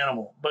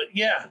animal. But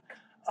yeah,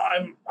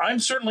 I'm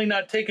certainly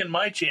not taking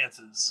my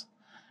chances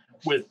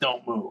with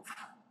Don't Move.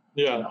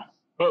 Yeah. You know?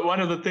 But one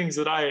of the things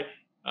that I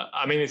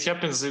mean, it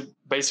happens in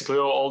basically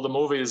all the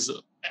movies.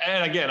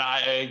 And again,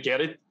 I get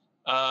it.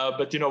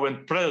 But you know,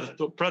 when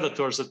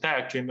predators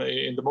attack in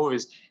the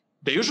movies,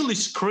 they usually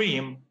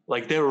scream,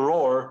 like they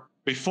roar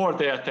before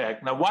they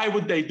attack. Now, why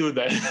would they do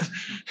that?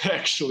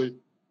 Actually.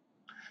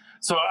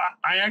 So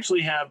I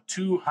actually have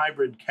 2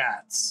 hybrid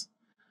cats.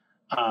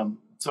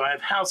 So I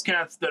have house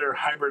cats that are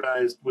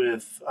hybridized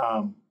with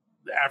the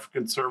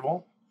African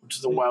serval, which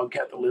is a wild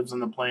cat that lives in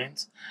the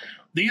plains.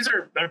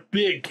 They're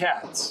big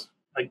cats,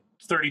 like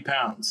 30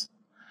 pounds.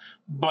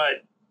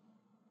 But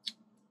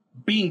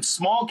being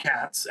small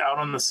cats out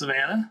on the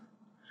savannah,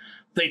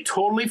 they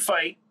totally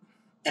fight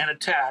and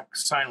attack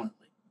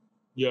silently.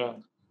 Yeah.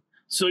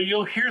 So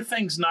you'll hear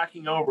things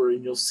knocking over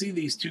and you'll see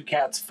these 2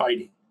 cats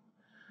fighting.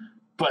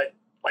 But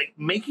like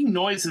making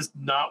noise is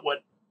not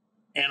what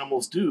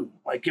animals do.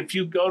 Like if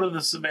you go to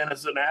the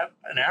savannas in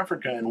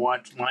Africa and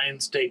watch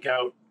lions take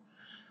out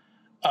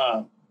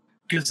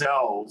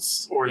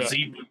gazelles or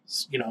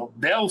zebras, you know,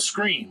 they'll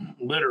scream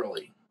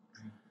literally.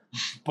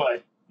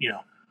 But, you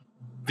know,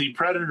 the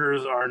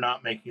predators are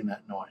not making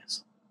that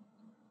noise.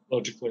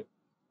 Logically.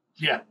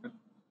 Yeah.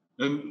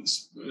 And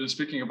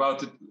speaking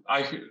about it,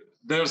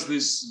 there's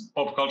this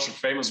pop culture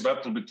famous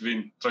battle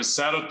between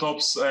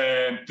Triceratops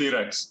and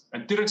T-Rex.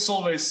 And T-Rex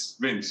always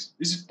wins.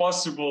 Is it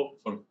possible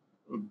for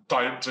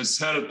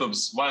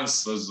Triceratops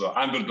once as an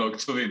underdog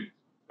to win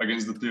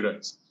against the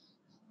T-Rex?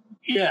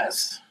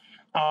 Yes.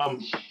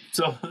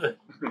 So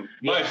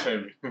My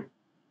favorite.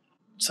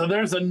 So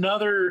there's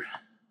another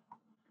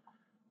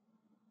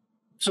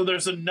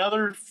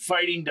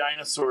fighting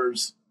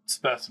dinosaurs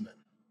specimen.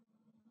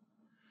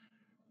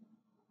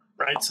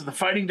 Right? So the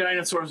fighting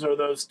dinosaurs are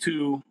those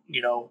two,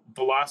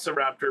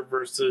 Velociraptor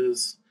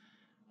versus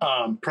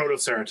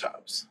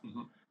Protoceratops.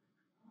 Mhm.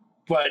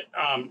 But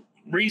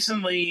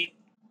recently,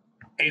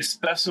 a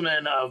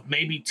specimen of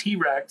maybe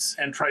T-Rex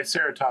and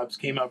Triceratops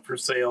came up for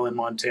sale in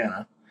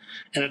Montana,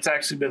 and it's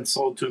actually been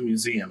sold to a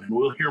museum, and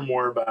we'll hear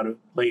more about it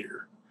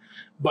later.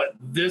 But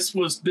this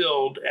was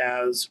billed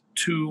as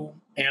two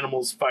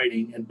animals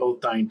fighting and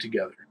both dying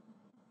together.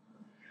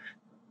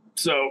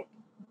 So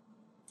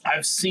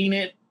I've seen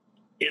it.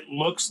 It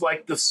looks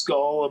like the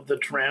skull of the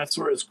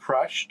Tyrannosaur is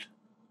crushed.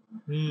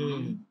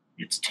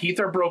 Its teeth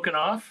are broken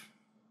off.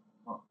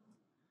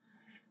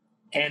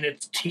 And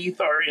its teeth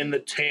are in the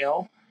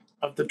tail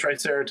of the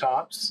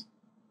Triceratops.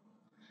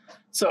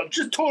 So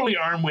just totally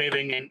arm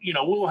waving. And,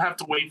 we'll have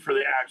to wait for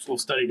the actual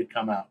study to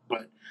come out.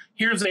 But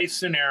here's a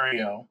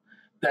scenario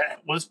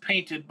that was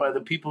painted by the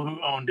people who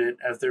owned it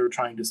as they were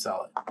trying to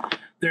sell it.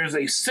 There's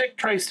a sick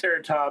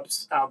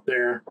Triceratops out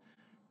there.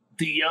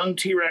 The young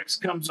T-Rex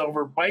comes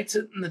over, bites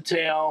it in the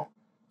tail.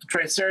 The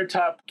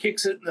Triceratops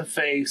kicks it in the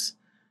face,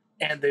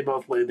 and they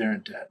both lay there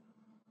and dead.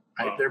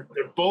 Right? They're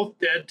both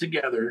dead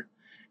together,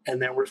 and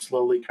then we're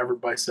slowly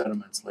covered by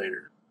sediments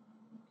later.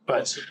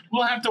 But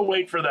we'll have to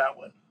wait for that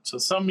one. So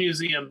some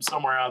museum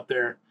somewhere out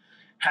there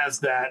has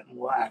that and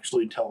will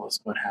actually tell us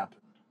what happened.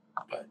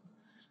 But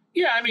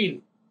yeah,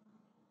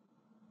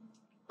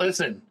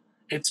 listen,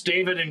 it's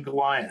David and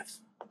Goliath.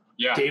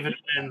 Yeah. David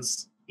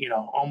wins,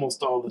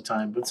 almost all the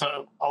time, but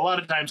a lot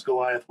of times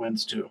Goliath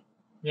wins too.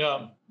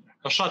 Yeah,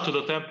 a shot to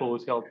the temple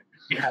would help.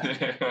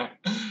 Yeah.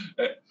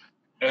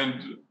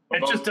 And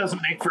it just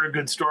doesn't make for a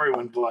good story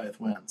when Goliath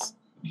wins.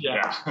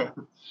 Yeah.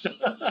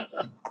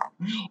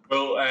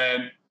 Well,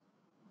 and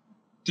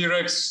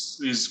T-Rex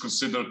is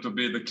considered to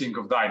be the king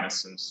of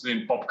dinosaurs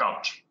in pop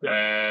culture,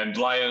 and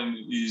lion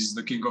is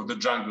the king of the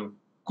jungle.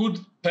 Could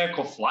pack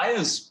of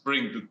lions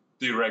bring the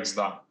T-Rex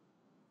down?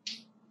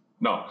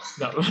 No.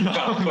 No.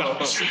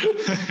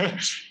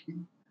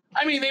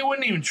 They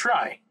wouldn't even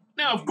try.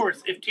 Now, of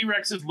course, if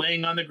T-Rex is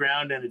laying on the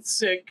ground and it's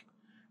sick,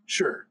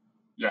 sure.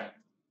 Yeah.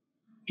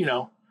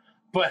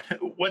 But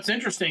what's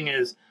interesting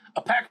is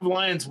a pack of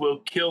lions will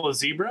kill a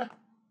zebra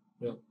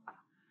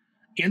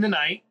in the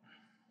night,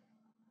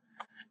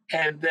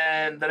 and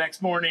then the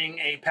next morning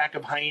a pack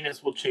of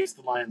hyenas will chase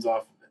the lions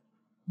off of it.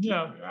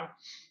 Yeah.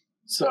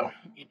 So,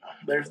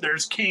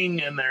 there's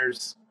king and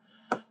there's,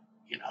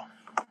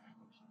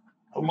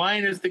 a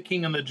lion is the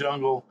king of the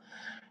jungle.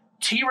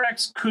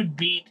 T-Rex could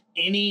beat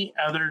any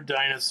other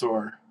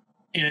dinosaur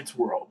in its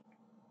world.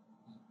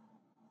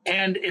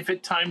 And if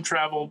it time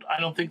traveled, I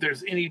don't think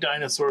there's any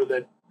dinosaur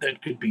that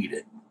could beat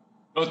it.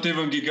 Not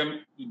even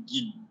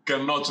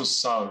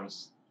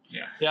Giganotosaurus.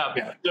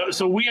 Yeah.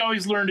 So we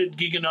always learned it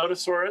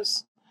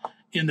Giganotosaurus.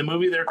 In the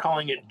movie, they're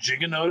calling it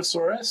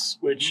Giganotosaurus,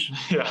 which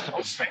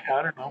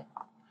I don't know.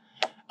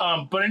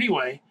 But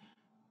anyway,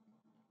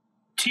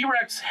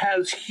 T-Rex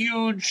has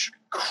huge,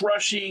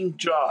 crushing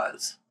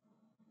jaws.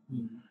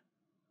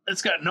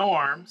 It's got no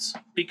arms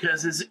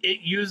because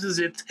it uses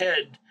its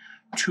head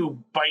to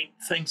bite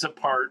things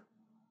apart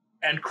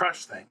and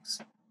crush things.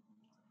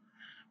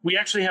 We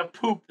actually have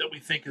poop that we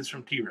think is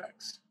from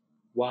T-Rex.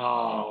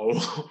 Wow.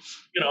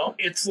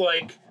 It's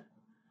like,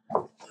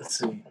 let's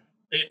see,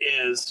 it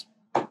is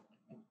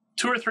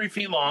 2 or 3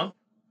 feet long,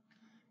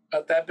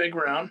 about that big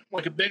around,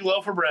 like a big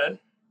loaf of bread,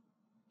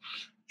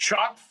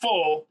 chock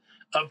full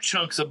of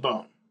chunks of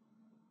bone.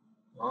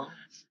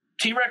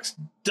 T-Rex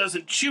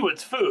doesn't chew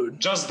its food.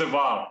 Just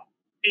devour.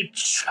 It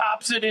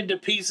chops it into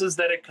pieces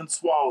that it can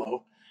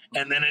swallow,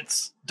 and then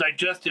its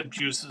digestive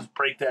juices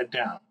break that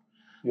down.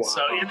 Wow.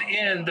 So in the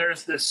end,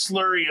 there's this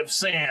slurry of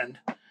sand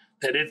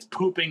that it's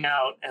pooping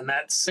out, and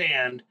that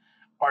sand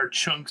are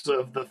chunks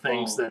of the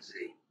things that it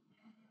ate.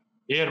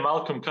 Ian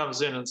Malcolm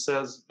comes in and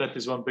says that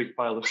is one big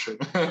pile of shit.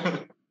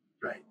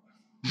 Right.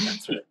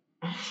 That's right.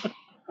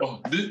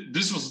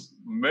 This was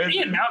maybe...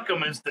 Ian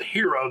Malcolm is the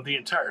hero of the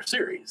entire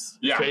series.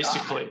 Yeah.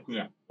 Basically.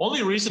 Yeah.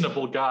 Only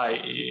reasonable guy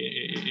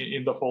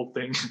in the whole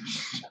thing.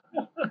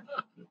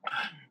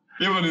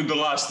 Even in the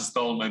last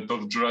installment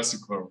of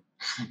Jurassic Park.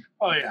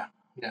 Oh, yeah.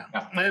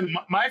 And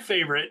my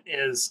favorite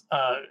is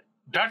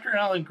Dr.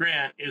 Alan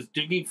Grant is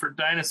digging for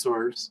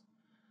dinosaurs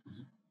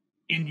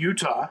in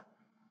Utah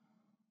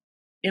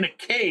in a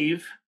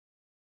cave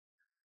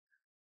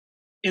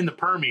in the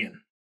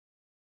Permian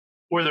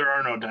where there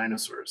are no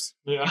dinosaurs.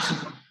 Yeah.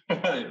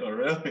 Oh,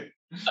 really?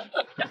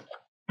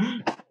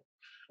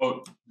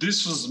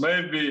 This was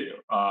maybe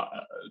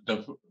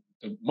the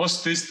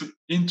most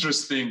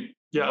interesting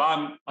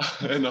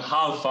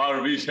 1.5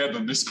 hour we had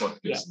on this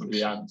podcast, to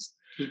be honest.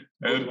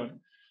 And,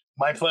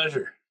 my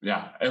pleasure.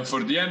 Yeah, and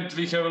for the end,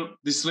 we have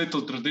this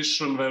little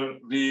tradition where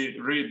we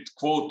read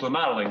quote on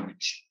our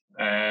language,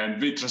 and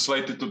we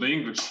translate it to the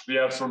English. We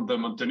are from the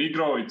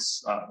Montenegro.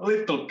 It's a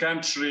little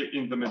country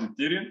in the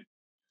Mediterranean.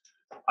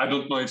 I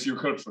don't know if you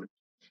heard of it.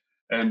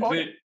 And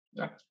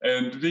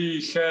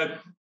we had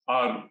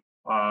our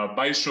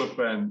bishop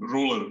and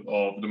ruler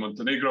of the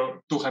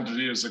Montenegro 200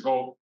 years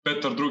ago,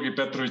 Petar II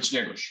Petrović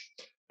Njegoš.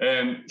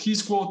 And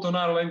his quote on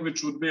our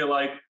language would be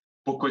like,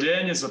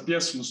 pokoljenje za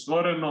pjesmu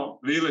stvoreno,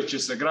 vile će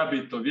se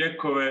grabito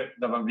vjekove,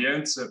 da vam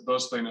vijence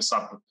dostojne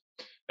saprate.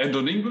 And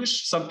on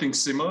English, something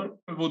similar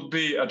would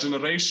be a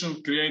generation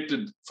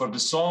created for the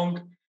song,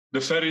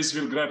 the fairies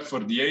will grab for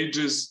the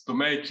ages to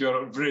make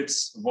your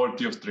writs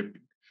worthy of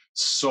tripping.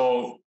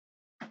 So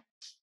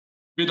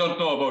we don't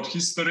know about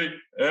history.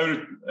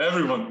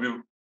 Everyone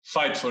will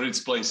fight for its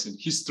place in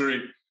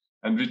history,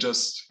 and we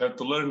just have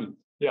to learn it.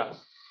 Yeah,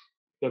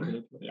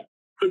 definitely. Yeah.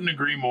 Couldn't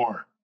agree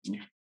more.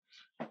 Yeah.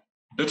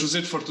 That was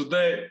it for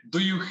today. Do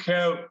you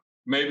have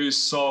maybe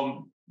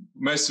some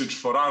message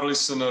for our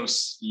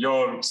listeners,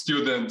 your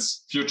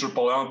students, future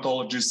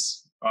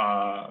paleontologists,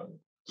 to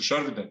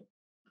share with them?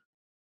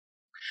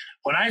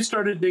 When I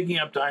started digging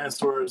up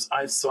dinosaurs,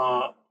 I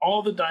saw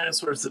all the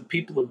dinosaurs that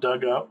people have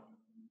dug up.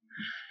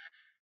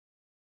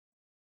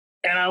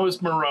 And I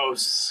was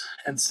morose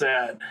and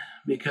sad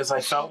because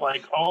I felt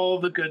like all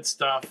the good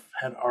stuff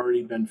had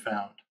already been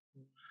found.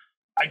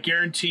 I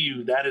guarantee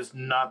you that is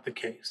not the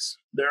case.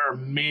 There are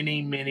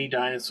many, many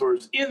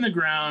dinosaurs in the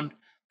ground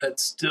that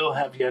still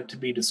have yet to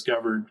be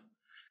discovered,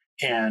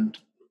 and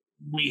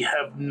we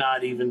have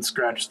not even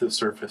scratched the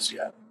surface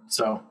yet.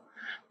 So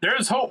there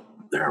is hope.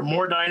 There are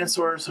more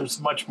dinosaurs. There's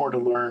much more to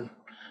learn,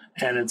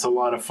 and it's a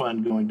lot of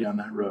fun going down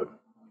that road.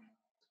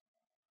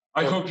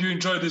 I hope you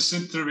enjoyed this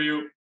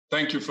interview.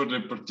 Thank you for the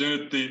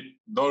opportunity.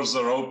 Doors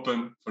are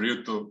open for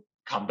you to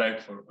come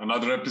back for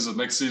another episode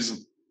next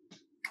season.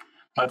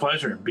 My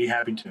pleasure. Be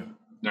happy to.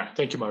 Yeah.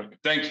 Thank you, Mark.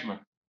 Thank you, Mark.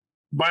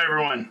 Bye,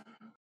 everyone.